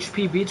than that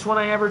HP Beats one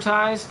I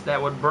advertised.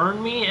 That would burn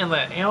me, and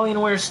the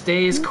Alienware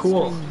stays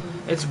cool.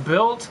 It's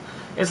built.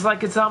 It's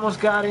like it's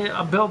almost got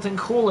a built-in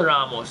cooler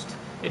almost.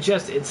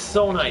 It's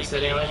so nice,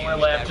 that Alienware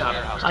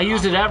laptop. I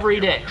use it every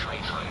day.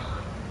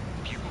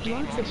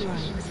 Lots of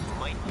likes.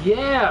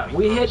 Yeah,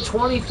 we hit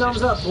 20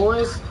 thumbs up,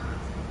 boys.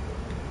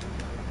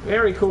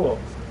 Very cool.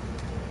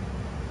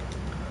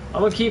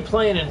 I'm gonna keep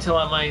playing until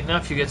my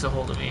nephew gets a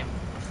hold of me,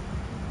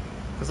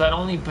 because I'd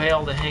only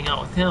bail to hang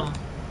out with him.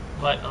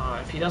 But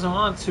if he doesn't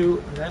want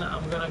to, then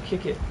I'm gonna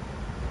kick it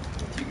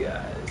with you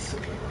guys.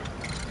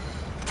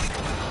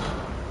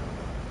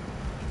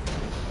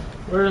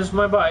 Where's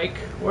my bike?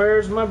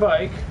 Where's my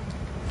bike?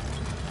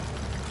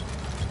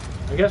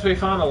 I guess we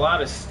found a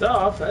lot of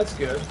stuff. That's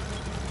good.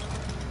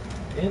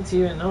 Didn't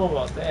even know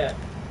about that.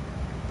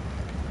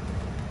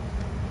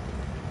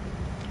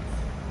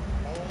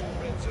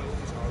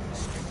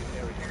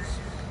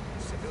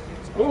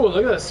 Ooh,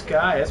 look at the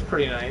sky. That's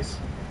pretty nice.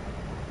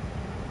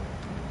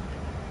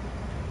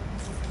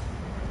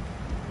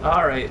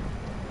 Alright.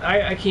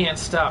 I can't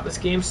stop. This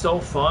game's so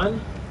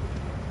fun.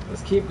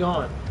 Let's keep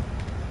going.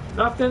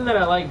 Nothing that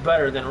I like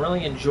better than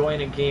really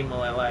enjoying a game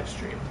while I live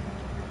stream.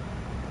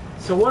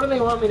 So what do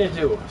they want me to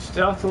do?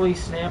 Stealthily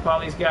snap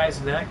all these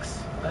guys' necks?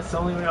 That's the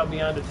only way I'll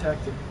be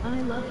undetected. I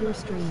love your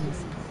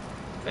streams.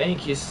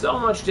 Thank you so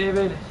much,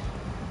 David.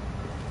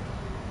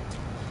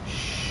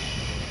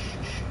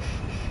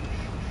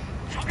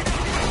 I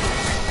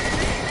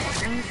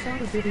saw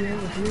a video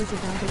of yours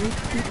about the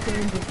HP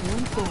Chromebook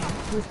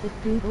 1.4. Was it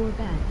good or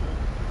bad?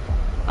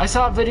 I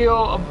saw a video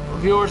of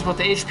viewers about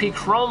the HP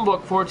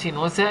Chromebook 14.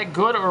 Was that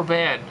good or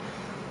bad?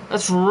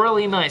 That's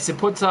really nice. It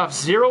puts off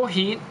zero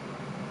heat.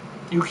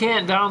 You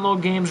can't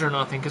download games or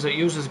nothing because it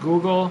uses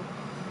Google.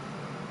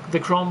 The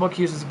Chromebook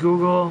uses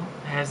Google,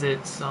 has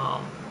its,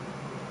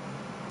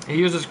 it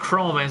uses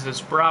Chrome as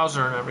its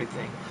browser and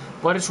everything.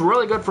 But it's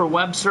really good for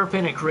web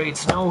surfing. It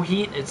creates no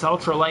heat. It's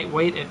ultra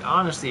lightweight.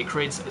 Honestly, it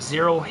creates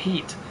zero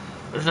heat.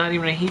 There's not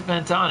even a heat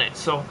vent on it.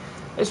 So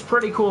it's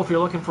pretty cool if you're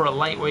looking for a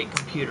lightweight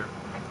computer.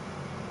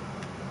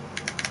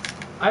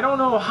 I don't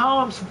know how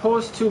I'm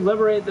supposed to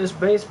liberate this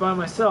base by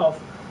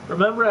myself.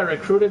 Remember I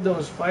recruited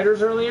those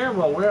fighters earlier?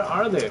 Well, where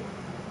are they?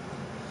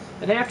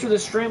 And after the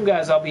stream,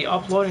 guys, I'll be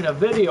uploading a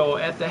video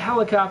at the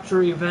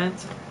helicopter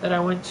event that I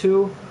went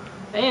to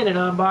and an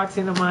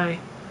unboxing of my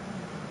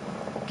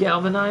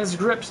Galvanized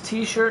Grips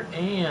t-shirt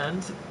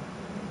and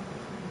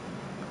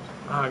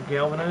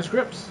Galvanized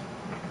Grips.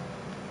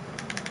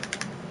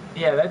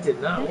 Yeah, that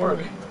did not work.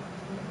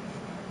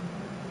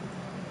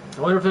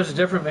 I wonder if there's a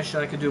different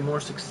mission I could do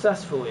more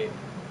successfully.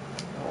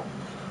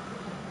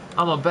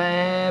 I'm a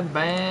bad,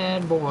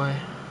 bad boy.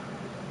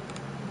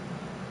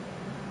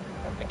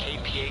 The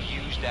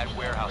KPA used that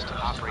warehouse to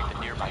operate the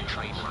nearby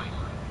train line.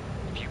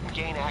 If you can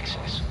gain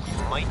access, we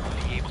might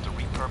be able to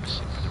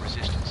repurpose it for the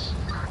resistance.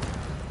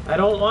 I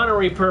don't want to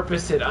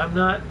repurpose it. I'm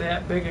not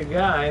that big a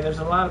guy. There's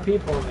a lot of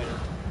people in there.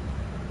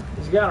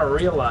 He's got to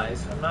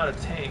realize I'm not a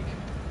tank.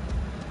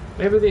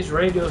 Maybe these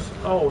radios...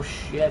 Oh,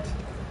 shit.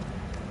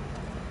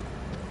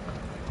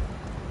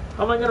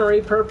 How am I going to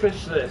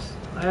repurpose this?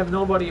 I have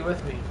nobody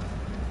with me.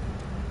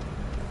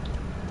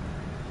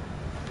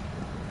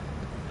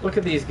 Look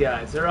at these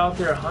guys. They're out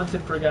there hunting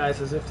for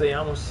guys as if they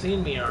almost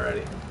seen me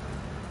already.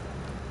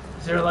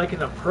 Is there like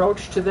an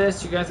approach to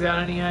this? You guys got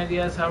any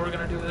ideas how we're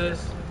going to do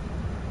this?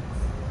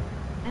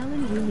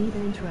 Alan, you need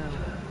an intro.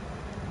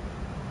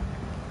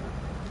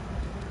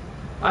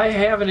 I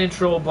have an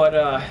intro,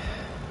 but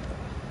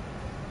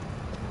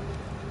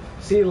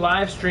see,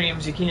 live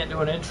streams you can't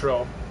do an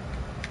intro.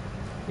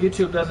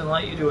 YouTube doesn't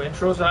let you do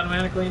intros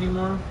automatically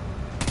anymore.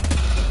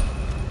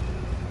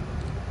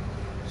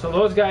 So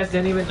those guys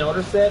didn't even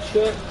notice that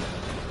shit.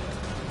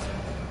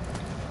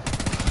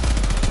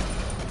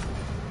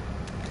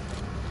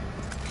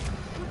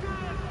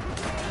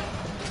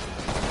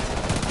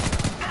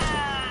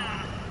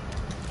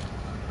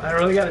 I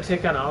really gotta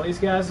take on all these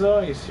guys though?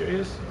 Are you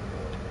serious?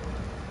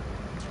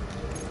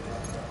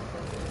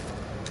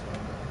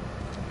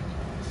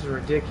 This is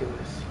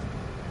ridiculous.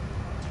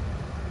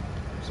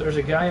 So there's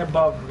a guy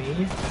above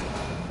me.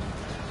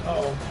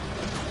 Uh-oh.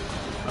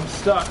 I'm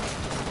stuck.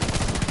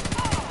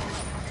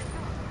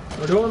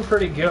 We're doing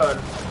pretty good.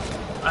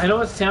 I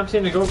know it's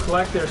tempting to go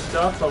collect their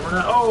stuff, but we're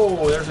not...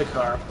 Oh, there's a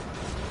car.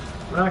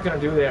 We're not going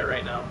to do that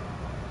right now.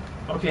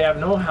 Okay, I have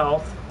no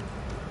health.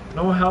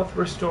 No health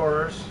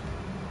restorers.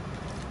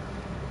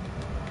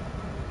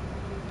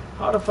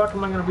 How the fuck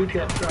am I going to beat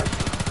that truck?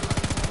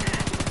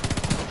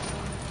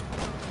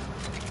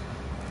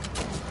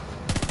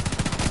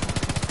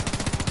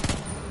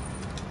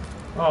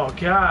 Oh,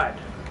 God.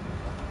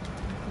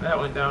 That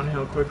went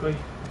downhill quickly.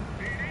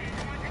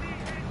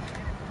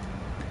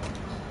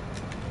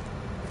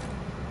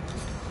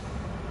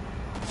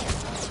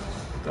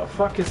 The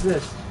fuck is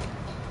this?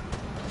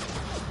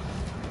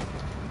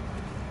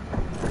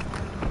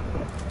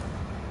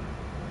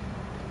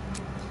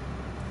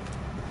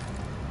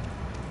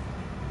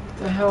 What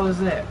the hell is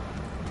that?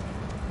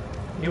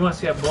 You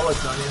must have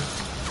bullets on you.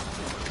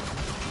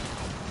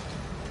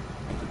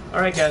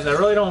 Alright guys, I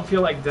really don't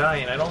feel like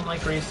dying. I don't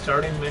like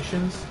restarting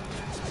missions.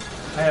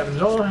 I have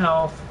no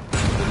health.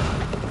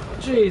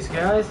 Jeez,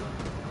 guys.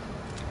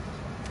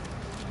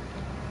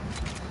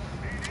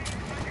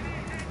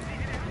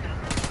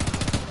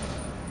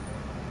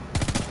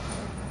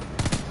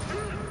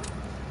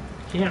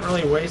 Can't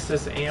really waste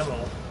this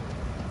ammo.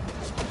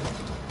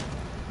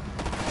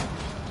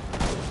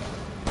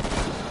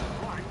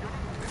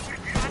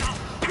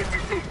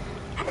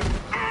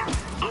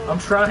 I'm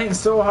trying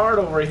so hard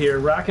over here.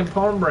 Rockin'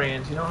 Pwn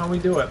Brands. You know how we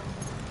do it.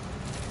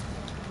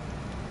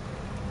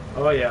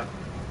 Oh, yeah.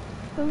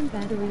 Phone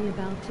battery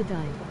about to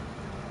die.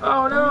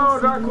 Oh, no,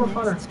 Dark Wolf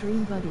Hunter.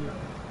 Stream buddy.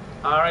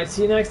 Alright,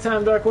 see you next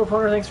time, Dark Wolf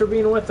Hunter. Thanks for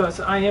being with us.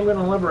 I am going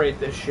to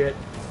liberate this shit.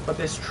 But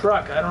this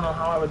truck, I don't know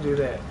how I would do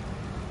that.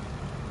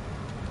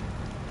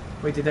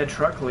 Wait, did that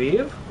truck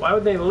leave? Why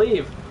would they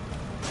leave?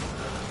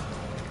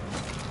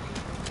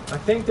 I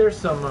think there's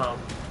some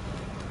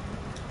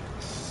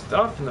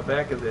stuff in the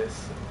back of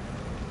this.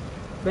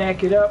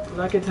 Back it up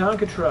like a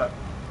Tonka truck.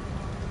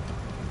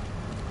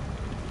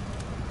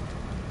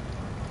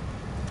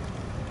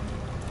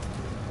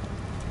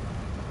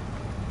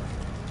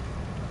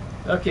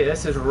 Okay,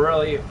 this is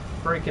really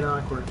freaking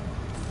awkward.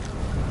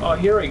 Oh,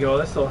 here we go.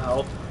 This will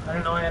help. I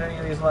didn't know I had any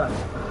of these left.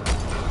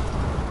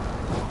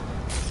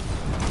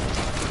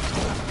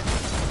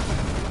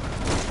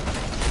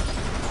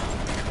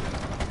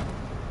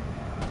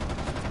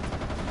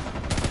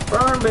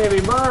 Burn, baby,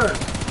 burn!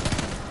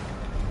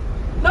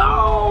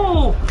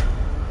 No!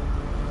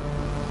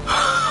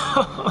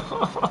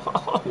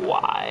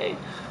 Why?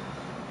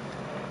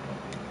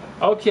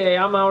 Okay,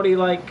 I'm already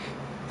like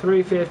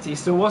 350.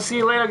 So we'll see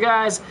you later,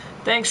 guys.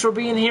 Thanks for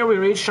being here. We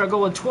reached our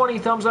goal of 20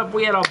 thumbs up.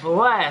 We had a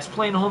blast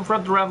playing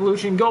Homefront the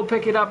Revolution. Go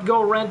pick it up.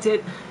 Go rent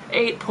it.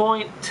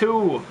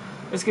 8.2.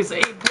 This gets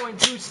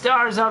 8.2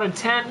 stars out of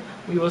 10.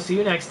 We will see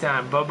you next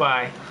time.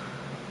 Bye-bye.